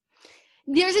difference.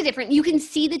 There's a difference. You can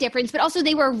see the difference, but also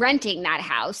they were renting that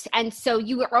house. And so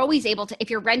you are always able to,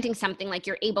 if you're renting something, like,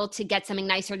 you're able to get something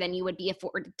nicer than you would be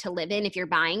afforded to live in if you're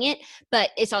buying it. But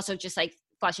it's also just like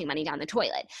flushing money down the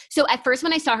toilet. So at first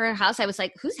when I saw her house, I was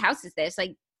like, whose house is this?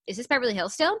 Like, is this Beverly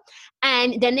Hills still?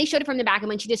 And then they showed it from the back. And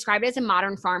when she described it as a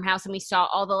modern farmhouse and we saw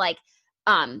all the like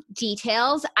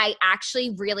details, I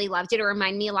actually really loved it. It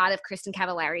reminded me a lot of Kristen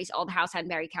Cavallari's old house on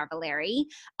Barry Cavallari.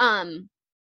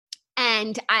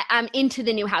 And I'm into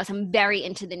the new house. I'm very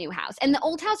into the new house. And the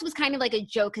old house was kind of like a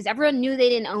joke because everyone knew they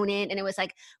didn't own it. And it was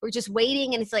like, we're just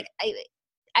waiting. And it's like,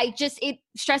 it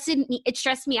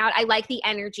stressed me out. I like the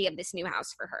energy of this new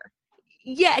house for her.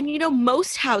 Yeah, and you know,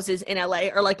 most houses in LA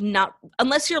are like not,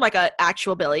 unless you're like an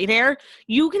actual billionaire,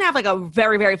 you can have like a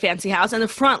very, very fancy house and the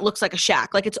front looks like a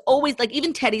shack. Like, it's always like,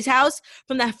 even Teddy's house,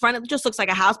 from the front it just looks like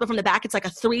a house, but from the back it's like a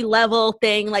 3-level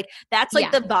thing. Like, that's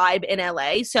like the vibe in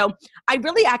LA. So I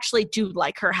really actually do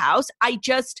like her house. I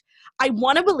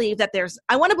want to believe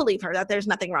her that there's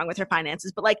nothing wrong with her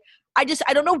finances, but like, I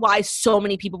don't know why so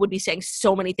many people would be saying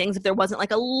so many things if there wasn't like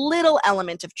a little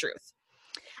element of truth.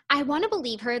 I want to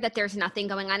believe her that there's nothing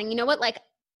going on. And you know what? Like,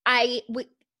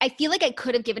 I feel like I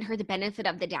could have given her the benefit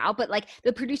of the doubt, but like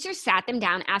the producers sat them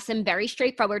down, asked them very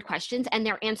straightforward questions, and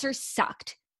their answers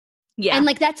sucked. Yeah. And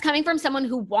like that's coming from someone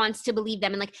who wants to believe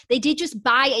them. And like they did just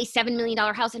buy a $7 million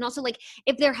house. And also like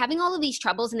if they're having all of these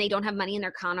troubles and they don't have money and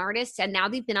they're con artists and now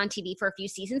they've been on TV for a few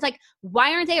seasons, like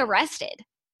why aren't they arrested?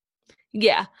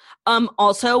 Yeah.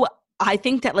 Also, I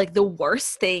think that like the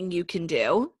worst thing you can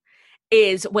do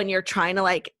is when you're trying to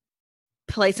like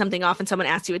play something off and someone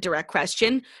asks you a direct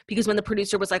question, because when the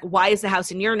producer was like, why is the house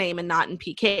in your name and not in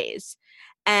PK's?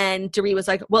 And Dorit was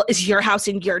like, well, is your house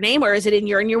in your name or is it in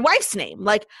your and your wife's name?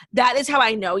 Like, that is how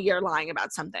I know you're lying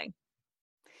about something.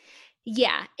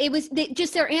 Yeah, it was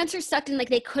just their answers sucked and like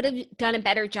they could have done a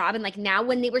better job. And like now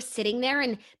when they were sitting there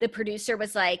and the producer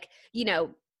was like, you know,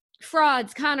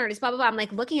 frauds, con artists, blah, blah, blah. I'm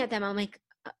like looking at them. I'm like,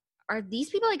 are these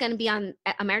people like going to be on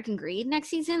American Greed next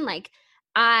season? Like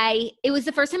it was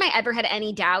the first time I ever had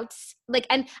any doubts. Like,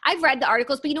 and I've read the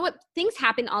articles, but you know what? Things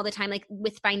happen all the time, like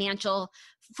with financial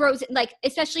frozen, like,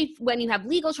 especially when you have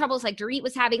legal troubles like Dorit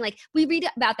was having, like we read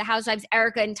about the housewives,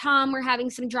 Erica and Tom were having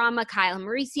some drama, Kyle and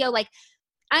Mauricio. Like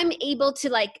I'm able to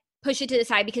like push it to the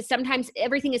side because sometimes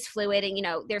everything is fluid and, you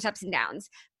know, there's ups and downs.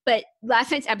 But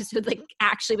last night's episode, like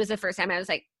actually was the first time I was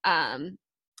like,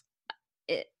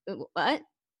 what?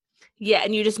 Yeah,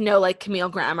 and you just know like Camille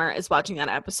Grammer is watching that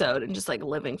episode and just like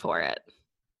living for it.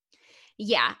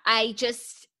 Yeah, they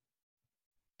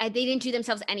didn't do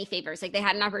themselves any favors. Like they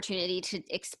had an opportunity to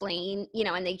explain, you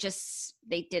know, and they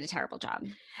did a terrible job.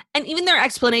 And even their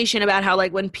explanation about how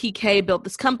like when PK built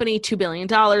this company, $2 billion,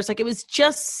 like it was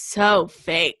just so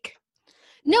fake.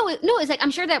 No, it's like, I'm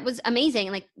sure that was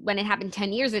amazing, like when it happened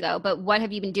 10 years ago, but what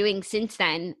have you been doing since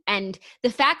then? And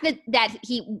the fact that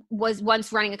he was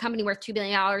once running a company worth $2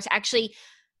 billion actually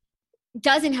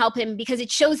doesn't help him because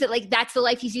it shows that like, that's the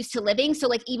life he's used to living. So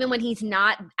like, even when he's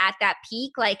not at that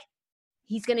peak, like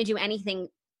he's going to do anything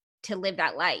to live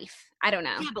that life. I don't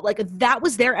know. Yeah, but like that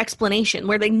was their explanation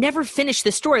where they never finished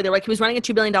the story. They're like, he was running a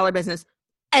 $2 billion business.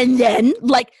 And then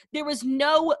like, there was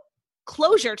no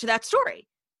closure to that story.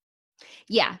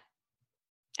 Yeah,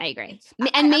 I agree.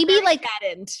 And maybe like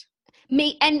saddened.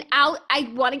 And I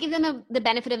want to give them the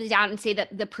benefit of the doubt and say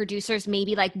that the producers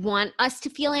maybe like want us to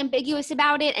feel ambiguous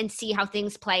about it and see how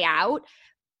things play out.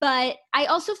 But I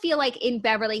also feel like in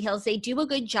Beverly Hills, they do a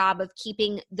good job of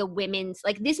keeping the women's,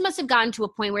 like this must have gotten to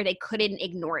a point where they couldn't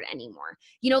ignore it anymore.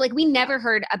 You know, like we never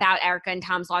heard about Erica and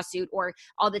Tom's lawsuit or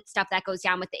all the stuff that goes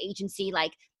down with the agency.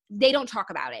 Like they don't talk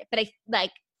about it, but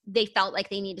they felt like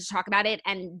they needed to talk about it,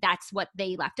 and that's what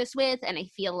they left us with. And I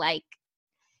feel like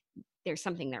there's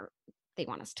something they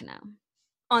want us to know.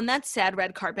 On that sad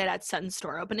red carpet at Sutton's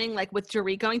store opening, like with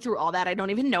Dorit going through all that, I don't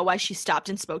even know why she stopped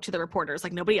and spoke to the reporters.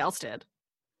 Like nobody else did.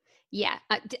 Yeah,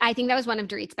 I think that was one of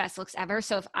Dorit's best looks ever.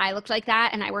 So if I looked like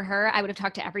that and I were her, I would have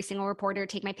talked to every single reporter,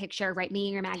 take my picture, write me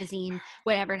in your magazine,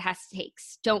 whatever it has to take.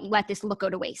 Don't let this look go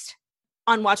to waste.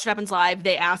 On Watch What Happens Live,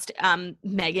 they asked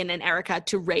Megan and Erica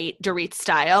to rate Dorit's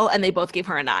style, and they both gave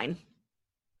her a 9.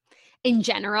 In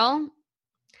general?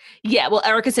 Yeah, well,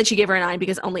 Erica said she gave her a 9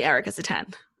 because only Erica's a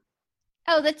 10.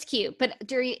 Oh, that's cute. But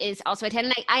Dorit is also a 10.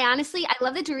 And I honestly, I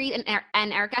love that Dorit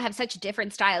and Erica have such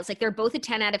different styles. Like they're both a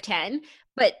 10 out of 10,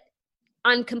 but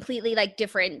on completely like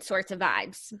different sorts of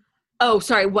vibes. Oh,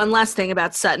 sorry. One last thing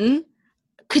about Sutton.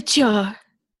 Couture.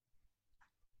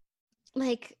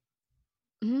 Like,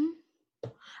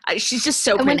 she's just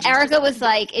so. And when Erica was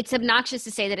like, "It's obnoxious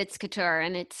to say that it's couture,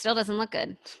 and it still doesn't look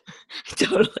good."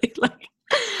 Totally. Like,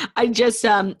 I just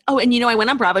Oh, and you know, I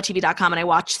went on BravoTV.com and I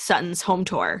watched Sutton's home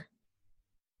tour.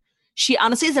 She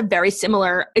honestly is a very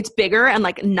similar. It's bigger and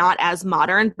like not as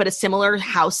modern, but a similar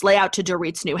house layout to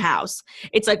Dorit's new house.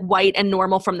 It's like white and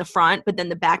normal from the front, but then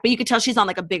the back. But you could tell she's on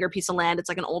like a bigger piece of land. It's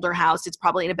like an older house. It's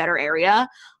probably in a better area.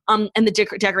 And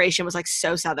the decoration was like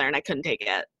so Southern. I couldn't take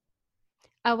it.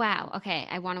 Oh, wow. Okay.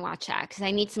 I want to watch that because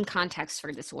I need some context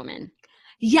for this woman.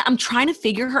 Yeah, I'm trying to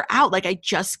figure her out. Like, I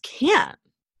just can't.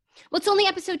 Well, it's only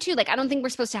episode 2. Like, I don't think we're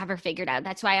supposed to have her figured out.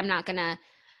 That's why I'm not going to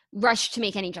rush to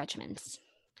make any judgments.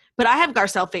 But I have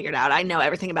Garcelle figured out. I know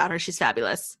everything about her. She's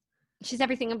fabulous. She's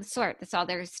everything of the sort. That's all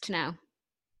there is to know.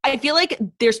 I feel like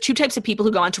there's 2 types of people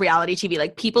who go onto reality TV,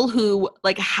 like people who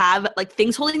like have like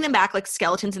things holding them back, like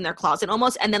skeletons in their closet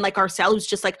almost. And then like Garcelle, who's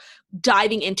just like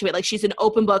diving into it. Like she's an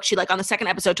open book. She like on the second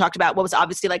episode talked about what was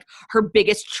obviously like her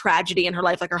biggest tragedy in her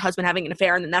life, like her husband having an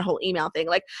affair and then that whole email thing.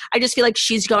 Like I just feel like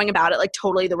she's going about it like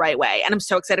totally the right way. And I'm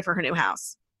so excited for her new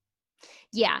house.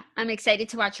 Yeah, I'm excited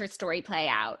to watch her story play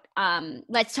out.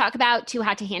 Let's talk about Too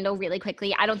Hot to Handle really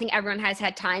quickly. I don't think everyone has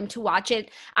had time to watch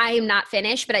it. I am not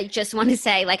finished, but I just want to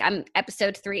say, like, I'm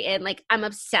episode 3 in. Like, I'm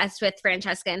obsessed with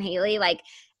Francesca and Haley. Like,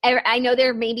 I know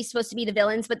they're maybe supposed to be the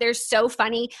villains, but they're so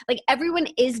funny. Like everyone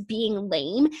is being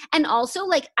lame. And also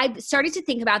like I started to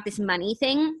think about this money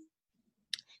thing.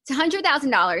 It's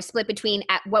 $100,000 split between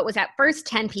what was at first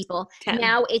 10 people. 10.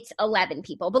 Now it's 11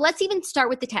 people. But let's even start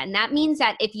with the 10. That means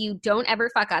that if you don't ever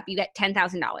fuck up, you get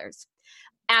 $10,000.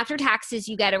 After taxes,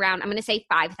 you get around, I'm going to say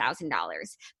 $5,000.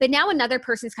 But now another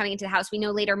person's coming into the house. We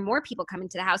know later more people come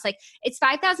into the house. Like it's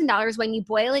 $5,000. When you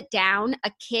boil it down,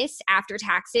 a kiss after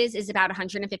taxes is about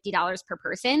 $150 per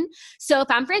person. So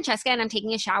if I'm Francesca and I'm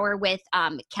taking a shower with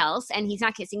Kels and he's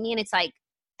not kissing me and it's like,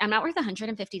 I'm not worth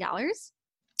 $150.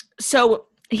 So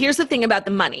here's the thing about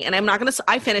the money, and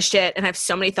I finished it and I have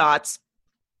so many thoughts.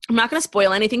 I'm not going to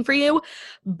spoil anything for you,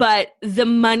 but the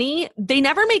money, they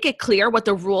never make it clear what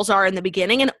the rules are in the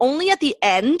beginning, and only at the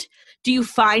end do you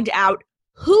find out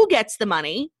who gets the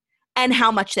money and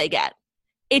how much they get.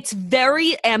 It's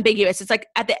very ambiguous. It's like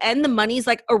at the end, the money's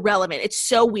like irrelevant. It's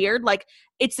so weird. Like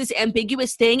it's this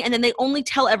ambiguous thing, and then they only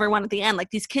tell everyone at the end.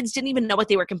 Like these kids didn't even know what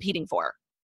they were competing for.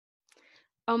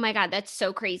 Oh my God, that's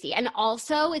so crazy. And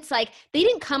also it's like they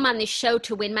didn't come on this show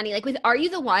to win money. Like with Are You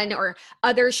the One or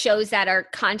other shows that are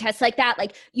contests like that,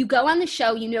 like you go on the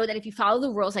show, you know that if you follow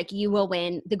the rules, like you will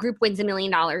win. The group wins $1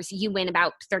 million. You win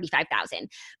about 35,000.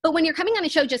 But when you're coming on a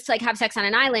show just to like have sex on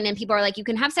an island and people are like, you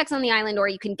can have sex on the island or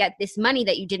you can get this money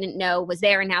that you didn't know was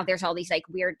there. And now there's all these like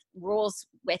weird rules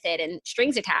with it and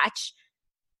strings attached.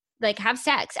 Like have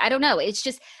sex. I don't know. It's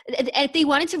just, if they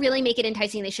wanted to really make it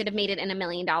enticing, they should have made it in $1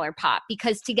 million pop,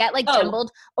 because to get like jumbled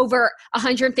over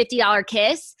 $150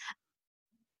 kiss,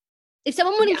 if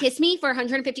someone wouldn't kiss me for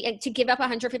 $150 to give up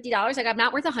 $150, like I'm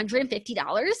not worth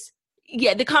 $150.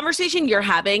 Yeah, the conversation you're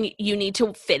having, you need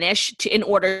to finish in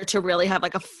order to really have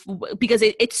like because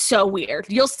it's so weird.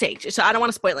 You'll see. So I don't want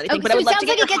to spoil anything, but I would love to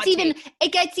get your hot take.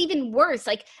 It gets even worse.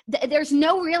 Like there's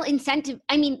no real incentive.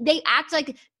 I mean, they act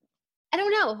like, I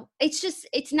don't know.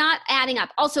 It's not adding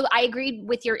up. Also, I agreed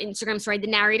with your Instagram story. The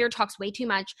narrator talks way too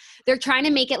much. They're trying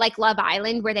to make it like Love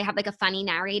Island, where they have like a funny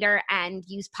narrator and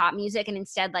use pop music. And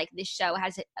instead, like this show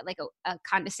has like a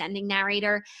condescending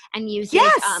narrator and uses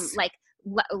like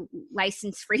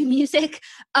license-free music.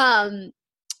 But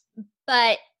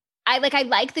I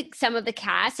like some of the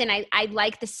cast and I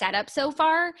like the setup so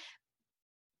far.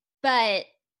 But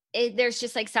there's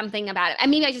just like something about it.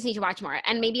 And maybe I just need to watch more.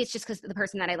 And maybe it's just because the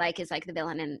person that I like is like the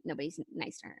villain and nobody's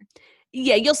nice to her.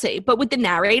 Yeah, you'll see. But with the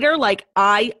narrator, like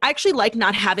I actually like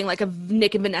not having like a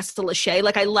Nick and Vanessa Lachey.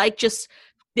 Like I like just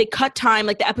they cut time.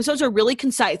 Like the episodes are really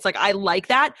concise. Like I like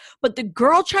that. But the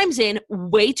girl chimes in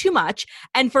way too much.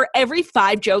 And for every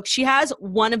 5 jokes she has,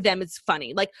 one of them is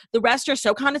funny. Like the rest are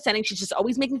so condescending. She's just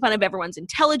always making fun of everyone's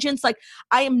intelligence. Like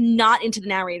I am not into the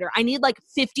narrator. I need like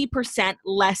 50%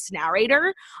 less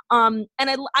narrator. And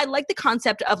I like the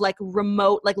concept of like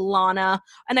remote, like Lana.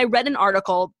 And I read an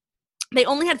article. They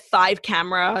only had 5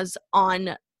 cameras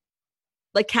on,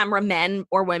 like cameramen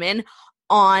or women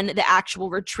on the actual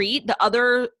retreat. The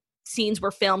other scenes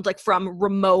were filmed like from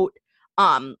remote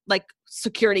like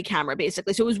security camera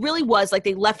basically. So it was like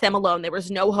they left them alone. There was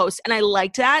no host and I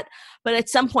liked that. But at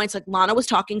some points like Lana was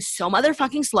talking so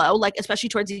motherfucking slow, like especially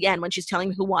towards the end when she's telling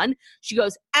me who won. She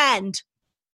goes, and.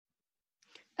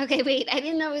 Okay, wait. I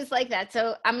didn't know it was like that.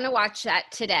 So I'm going to watch that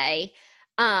today.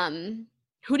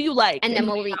 Who do you like? And then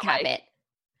we'll recap it.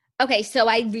 Okay, so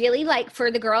I really like,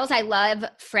 for the girls, I love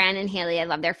Fran and Haley. I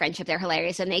love their friendship. They're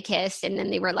hilarious. And they kissed. And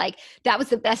then they were like, that was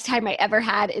the best time I ever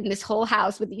had in this whole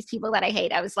house with these people that I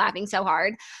hate. I was laughing so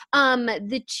hard.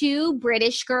 The 2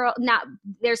 British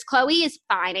there's Chloe is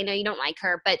fine. I know you don't like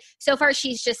her, but so far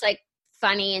she's just like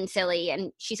funny and silly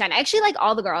and she's fine. I actually like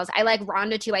all the girls. I like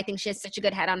Rhonda too. I think she has such a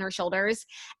good head on her shoulders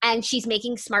and she's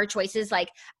making smart choices. Like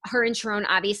her and Sharon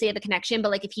obviously have a connection,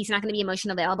 but like if he's not going to be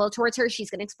emotionally available towards her,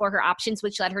 she's going to explore her options,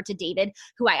 which led her to David,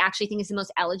 who I actually think is the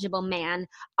most eligible man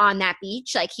on that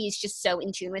beach. Like he's just so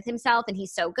in tune with himself and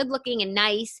he's so good looking and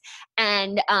nice.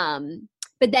 And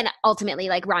but then ultimately,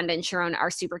 like Rhonda and Sharon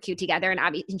are super cute together,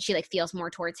 and she like feels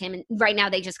more towards him. And right now,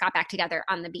 they just got back together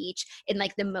on the beach in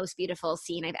like the most beautiful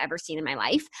scene I've ever seen in my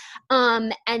life.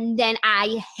 And then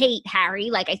I hate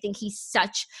Harry. Like I think he's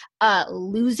such a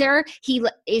loser. He's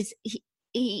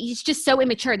just so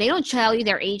immature. They don't tell you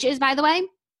their ages, by the way.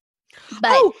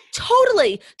 But oh,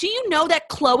 totally. Do you know that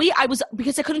Chloe,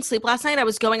 because I couldn't sleep last night, I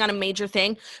was going on a major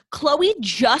thing. Chloe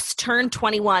just turned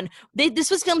 21.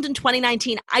 This was filmed in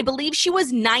 2019. I believe she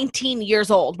was 19 years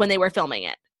old when they were filming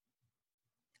it.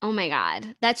 Oh my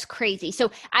God, that's crazy. So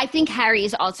I think Harry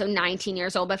is also 19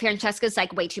 years old, but Francesca's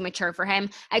like way too mature for him.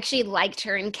 I actually liked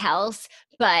her in Kels,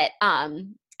 but I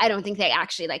don't think they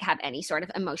actually like have any sort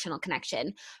of emotional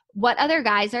connection. What other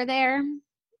guys are there?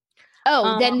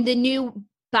 Oh, then the new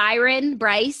Byron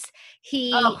Bryce,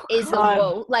 he is the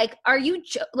whoa. Like, are you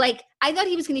like? I thought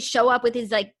he was going to show up with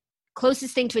his like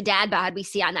closest thing to a dad bod we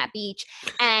see on that beach,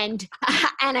 and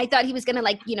I thought he was going to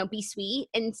like be sweet.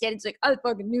 And instead, it's like, I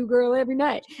fuck a new girl every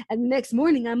night, and the next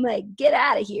morning I'm like, get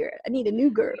out of here. I need a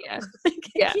new girl. Yeah.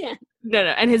 Like, Yeah. No.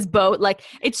 And his boat, like,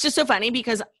 it's just so funny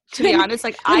because, to be honest,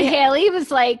 like, Haley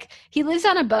was like, he lives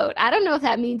on a boat. I don't know if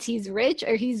that means he's rich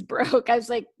or he's broke. I was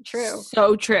like, true.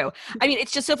 So true. I mean,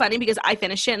 it's just so funny because I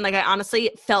finished it and like I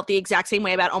honestly felt the exact same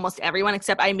way about almost everyone,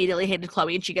 except I immediately hated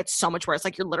Chloe and she gets so much worse.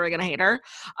 Like, you're literally gonna hate her.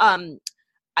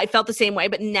 I felt the same way,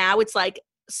 but now it's like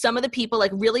some of the people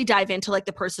like really dive into like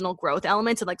the personal growth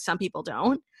elements and like some people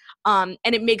don't. And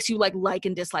it makes you like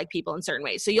and dislike people in certain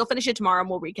ways. So you'll finish it tomorrow and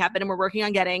we'll recap it. And we're working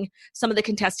on getting some of the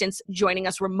contestants joining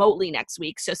us remotely next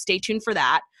week. So stay tuned for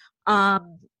that.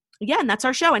 Yeah, and that's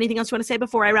our show. Anything else you want to say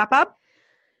before I wrap up?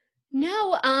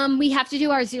 No, we have to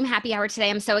do our Zoom happy hour today.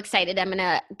 I'm so excited. I'm going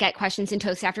to get questions in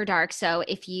Toast After Dark. So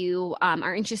if you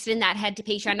are interested in that, head to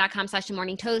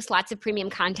patreon.com/morningtoast. Lots of premium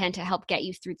content to help get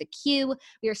you through the queue.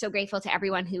 We are so grateful to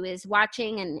everyone who is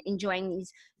watching and enjoying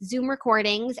these Zoom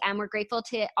recordings. And we're grateful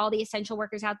to all the essential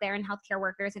workers out there and healthcare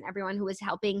workers and everyone who is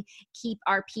helping keep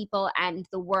our people and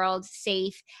the world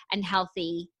safe and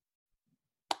healthy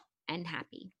and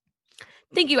happy.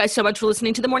 Thank you guys so much for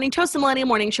listening to the Morning Toast, the Millennial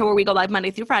Morning Show, where we go live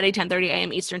Monday through Friday, 10:30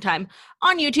 a.m. Eastern Time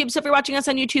on YouTube. So if you're watching us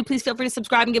on YouTube, please feel free to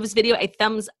subscribe and give this video a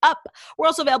thumbs up. We're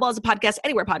also available as a podcast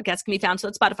anywhere podcasts can be found. So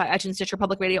it's Spotify, iTunes, Stitcher,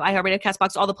 Public Radio, iHeartRadio,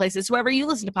 CastBox, all the places. Wherever you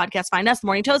listen to podcasts, find us, The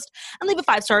Morning Toast, and leave a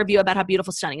 5-star review about how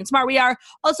beautiful, stunning, and smart we are.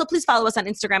 Also, please follow us on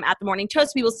Instagram at The Morning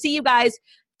Toast. We will see you guys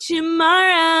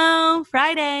tomorrow,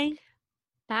 Friday.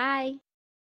 Bye.